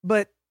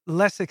 but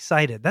less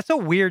excited. That's a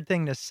weird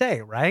thing to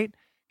say, right?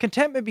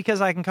 Contentment because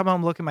I can come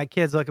home, look at my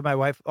kids, look at my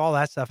wife, all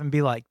that stuff, and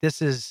be like,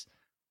 this is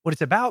what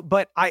it's about.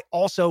 But I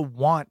also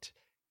want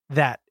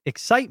that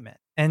excitement.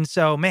 And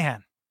so,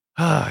 man,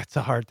 it's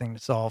a hard thing to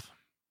solve.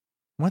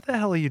 What the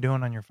hell are you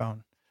doing on your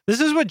phone? This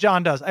is what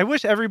John does. I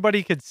wish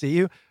everybody could see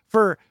you.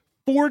 For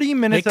 40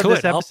 minutes of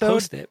this episode, I'll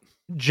post it.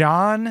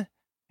 John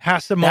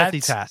has to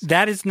multitask.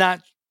 That's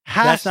not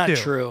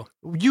true.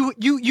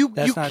 You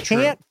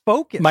can't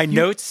focus.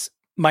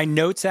 My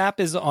notes app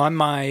is on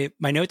my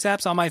notes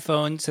app's on my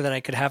phone so that I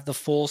could have the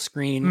full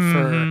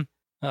screen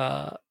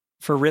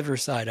for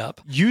Riverside up.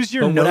 Use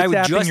your notes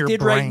app in your brain. What I just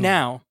did right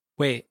now.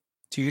 Wait,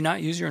 do you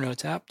not use your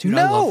notes app? Dude,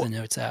 I love the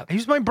notes app. I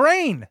use my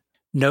brain.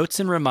 Notes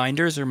and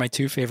reminders are my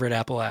two favorite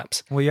Apple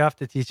apps. Well, you have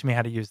to teach me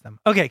how to use them.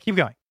 Okay, keep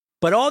going.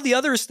 But all the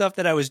other stuff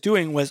that I was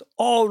doing was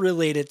all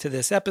related to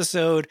this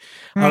episode.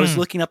 I was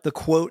looking up the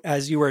quote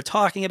as you were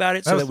talking about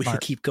it so that we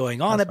could keep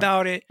going on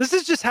about it. This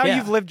is just how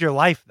you've lived your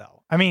life,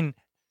 though. I mean,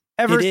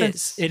 ever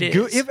since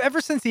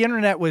the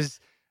internet was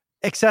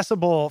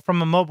accessible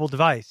from a mobile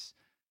device,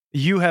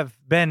 you have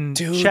been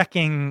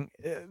checking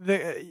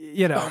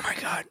Oh my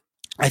God.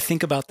 I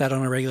think about that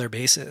on a regular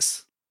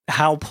basis.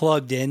 How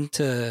plugged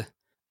into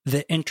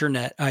the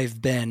internet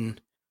I've been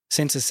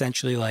since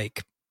essentially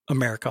like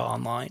America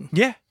Online.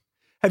 Yeah.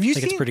 Have you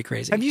seen? It's pretty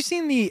crazy. Have you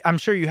seen I'm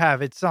sure you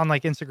have. It's on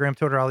like Instagram,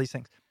 Twitter, all these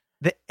things.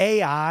 The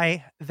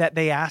AI that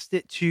they asked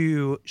it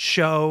to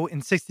show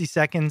in 60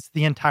 seconds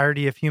the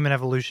entirety of human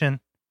evolution.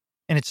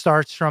 And it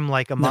starts from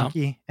like a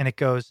monkey and it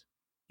goes,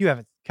 you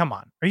haven't, come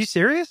on. Are you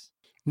serious?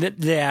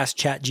 They asked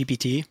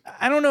ChatGPT.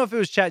 I don't know if it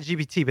was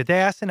ChatGPT, but they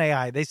asked an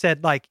AI. They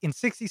said like in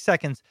 60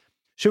 seconds,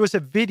 show us a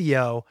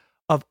video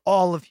of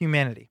all of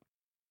humanity.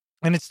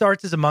 And it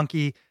starts as a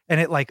monkey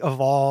and it like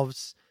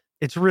evolves.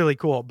 It's really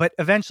cool. But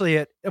eventually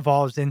it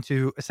evolves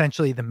into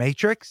essentially the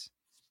Matrix.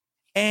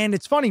 And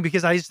it's funny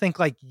because I just think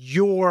like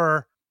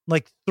you're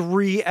like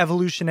 3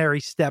 evolutionary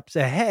steps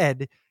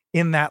ahead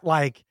in that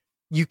like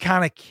you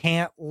kind of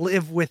can't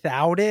live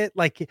without it.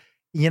 Like,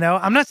 you know,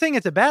 I'm not saying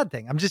it's a bad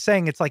thing. I'm just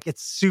saying it's like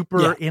it's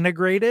super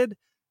integrated.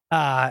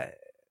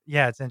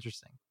 It's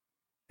interesting.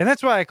 And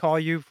that's why I call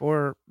you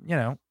for,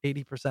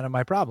 80% of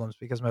my problems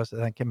because most of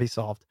them can be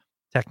solved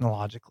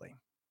technologically.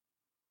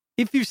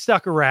 If you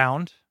stuck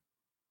around,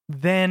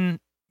 then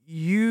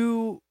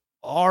you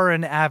are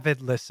an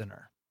avid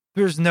listener.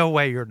 There's no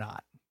way you're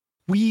not.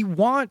 We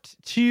want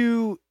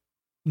to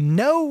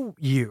know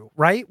you,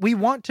 right? We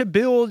want to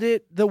build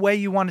it the way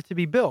you want it to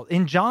be built.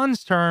 In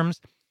John's terms,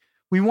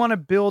 we want to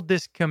build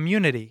this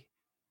community.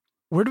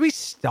 Where do we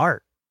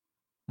start,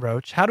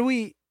 Roach? How do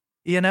we,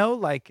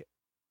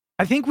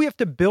 I think we have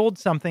to build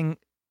something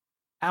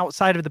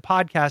outside of the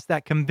podcast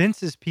that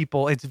convinces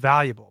people it's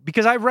valuable,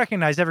 because I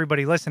recognize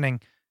everybody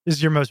listening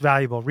is your most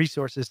valuable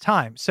resource is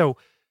time. So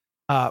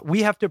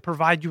we have to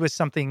provide you with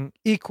something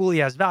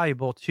equally as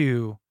valuable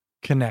to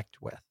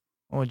connect with.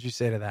 What would you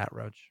say to that,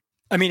 Roach?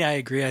 I mean, I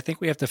agree. I think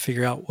we have to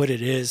figure out what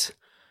it is.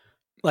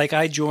 Like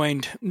I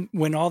joined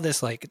when all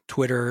this like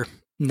Twitter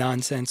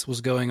nonsense was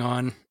going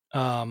on.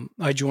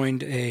 I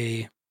joined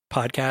a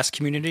podcast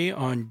community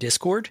on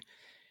Discord,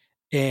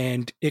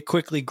 and it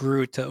quickly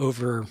grew to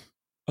over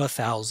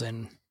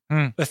 1,000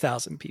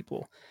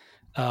 people.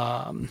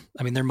 I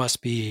mean, there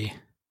must be,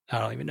 I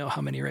don't even know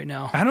how many right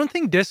now. I don't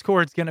think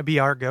Discord's going to be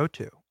our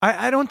go-to.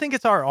 I don't think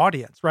it's our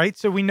audience, right?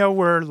 So we know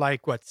we're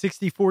like,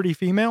 60-40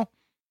 female,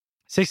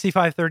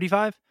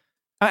 65-35.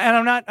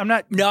 And I'm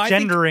not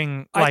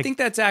gendering. I think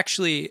that's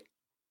actually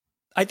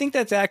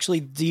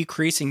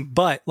decreasing,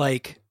 but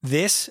like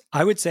this,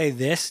 I would say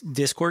this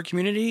Discord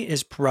community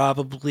is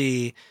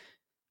probably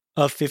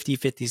a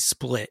 50-50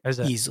 split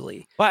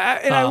easily. Well,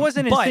 I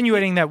wasn't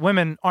insinuating that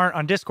women aren't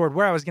on Discord.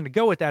 Where I was going to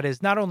go with that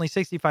is not only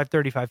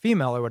 65-35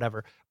 female or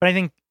whatever, but I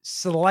think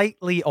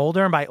slightly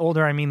older. And by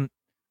older, I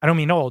don't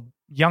mean old,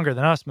 younger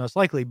than us, most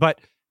likely,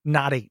 but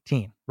not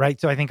 18, right?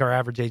 So I think our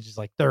average age is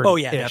like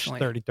 30,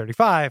 30,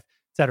 35, et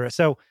cetera.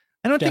 So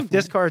I don't think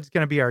Discord's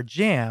going to be our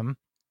jam,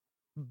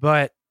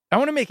 but I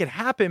want to make it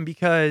happen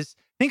because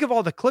think of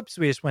all the clips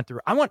we just went through.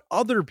 I want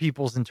other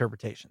people's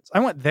interpretations. I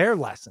want their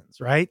lessons,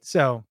 right?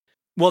 So,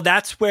 well,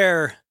 that's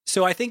where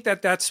So I think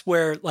that that's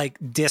where like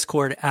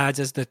Discord adds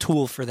as the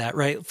tool for that,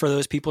 right? For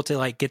those people to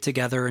like get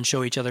together and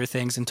show each other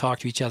things and talk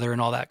to each other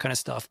and all that kind of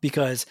stuff.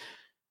 Because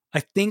I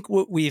think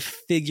what we've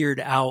figured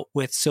out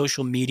with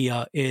social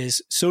media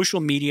is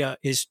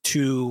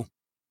too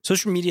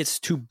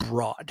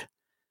broad,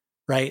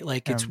 right?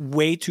 Like it's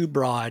way too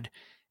broad.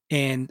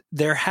 And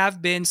there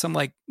have been some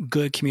like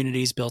good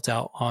communities built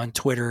out on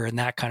Twitter and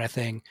that kind of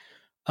thing.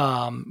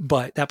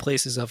 But that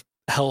place is a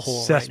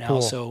hellhole right now.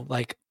 So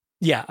like,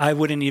 yeah, I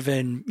wouldn't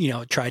even,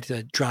 try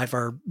to drive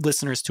our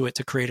listeners to it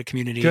to create a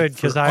community. Good,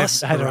 because I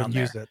don't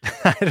use it.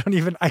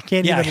 I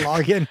can't even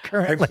log in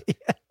currently.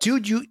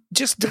 Dude, you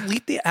just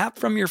delete the app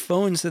from your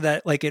phone so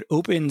that like it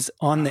opens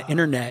on the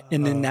internet,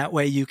 and then that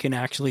way you can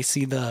actually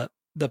see the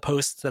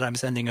posts that I'm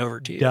sending over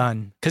to you.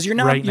 Done. Because I'm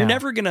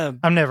never gonna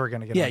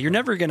get. Yeah, you're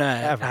never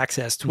gonna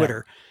access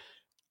Twitter. No.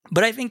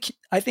 But I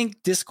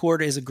think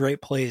Discord is a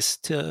great place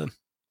to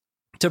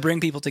bring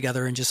people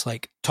together and just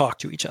like talk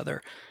to each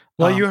other.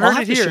 Well, you heard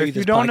it here. If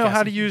you don't know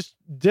how to use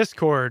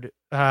Discord,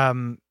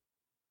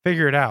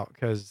 figure it out,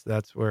 because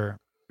that's where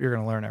you're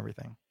going to learn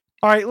everything.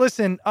 All right,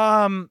 listen,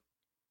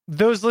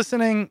 those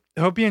listening,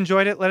 hope you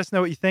enjoyed it. Let us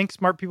know what you think.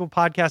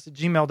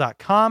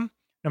 smartpeoplepodcast@gmail.com.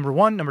 Number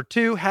 1. Number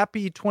 2,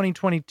 happy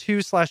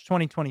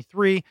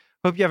 2022/2023.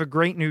 Hope you have a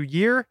great new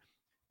year.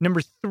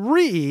 Number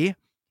 3,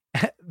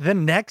 the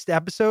next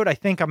episode, I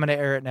think I'm going to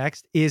air it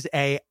next, is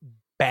a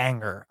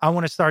banger. I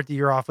want to start the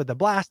year off with a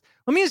blast.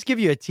 Let me just give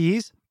you a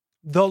tease.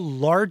 The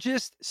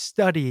largest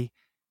study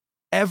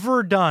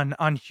ever done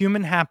on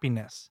human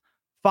happiness,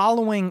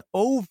 following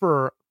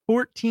over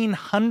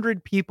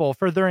 1,400 people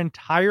for their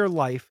entire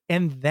life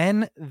and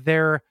then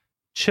their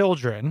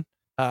children,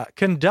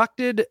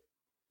 conducted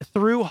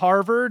through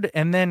Harvard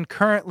and then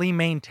currently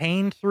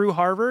maintained through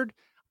Harvard.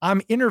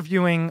 I'm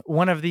interviewing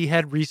one of the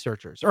head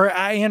researchers, or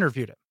I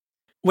interviewed him.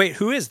 Wait,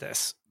 who is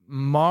this?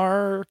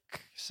 Mark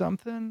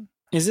something?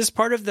 Is this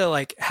part of the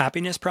like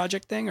happiness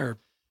project thing, or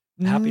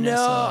happiness?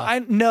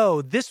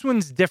 No, this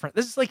one's different.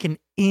 This is like an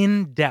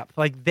in-depth,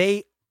 like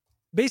they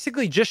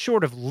basically just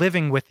short of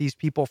living with these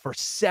people for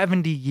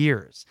 70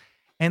 years.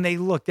 And they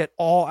looked at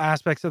all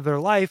aspects of their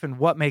life and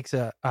what makes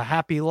a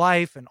happy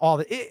life and all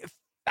that.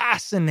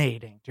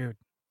 Fascinating, dude.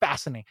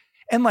 Fascinating.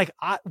 And like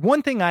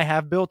one thing I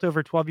have built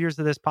over 12 years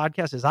of this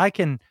podcast is I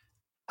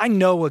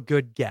know a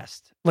good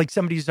guest, like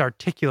somebody who's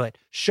articulate,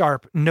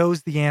 sharp,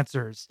 knows the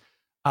answers,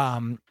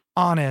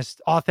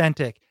 honest,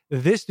 authentic.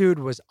 This dude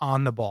was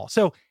on the ball.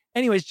 So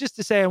anyways, just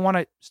to say, I want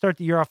to start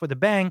the year off with a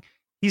bang.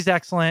 He's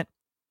excellent.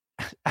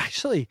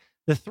 Actually,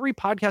 the 3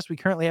 podcasts we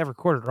currently have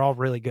recorded are all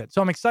really good.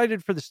 So I'm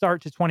excited for the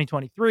start to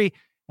 2023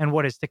 and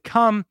what is to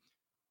come.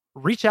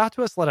 Reach out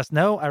to us. Let us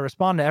know. I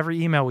respond to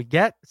every email we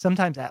get,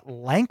 sometimes at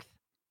length.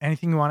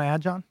 Anything you want to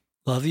add, John?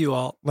 Love you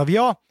all. Love you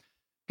all.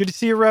 Good to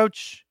see you,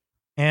 Roach.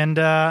 And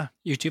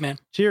you too, man.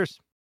 Cheers.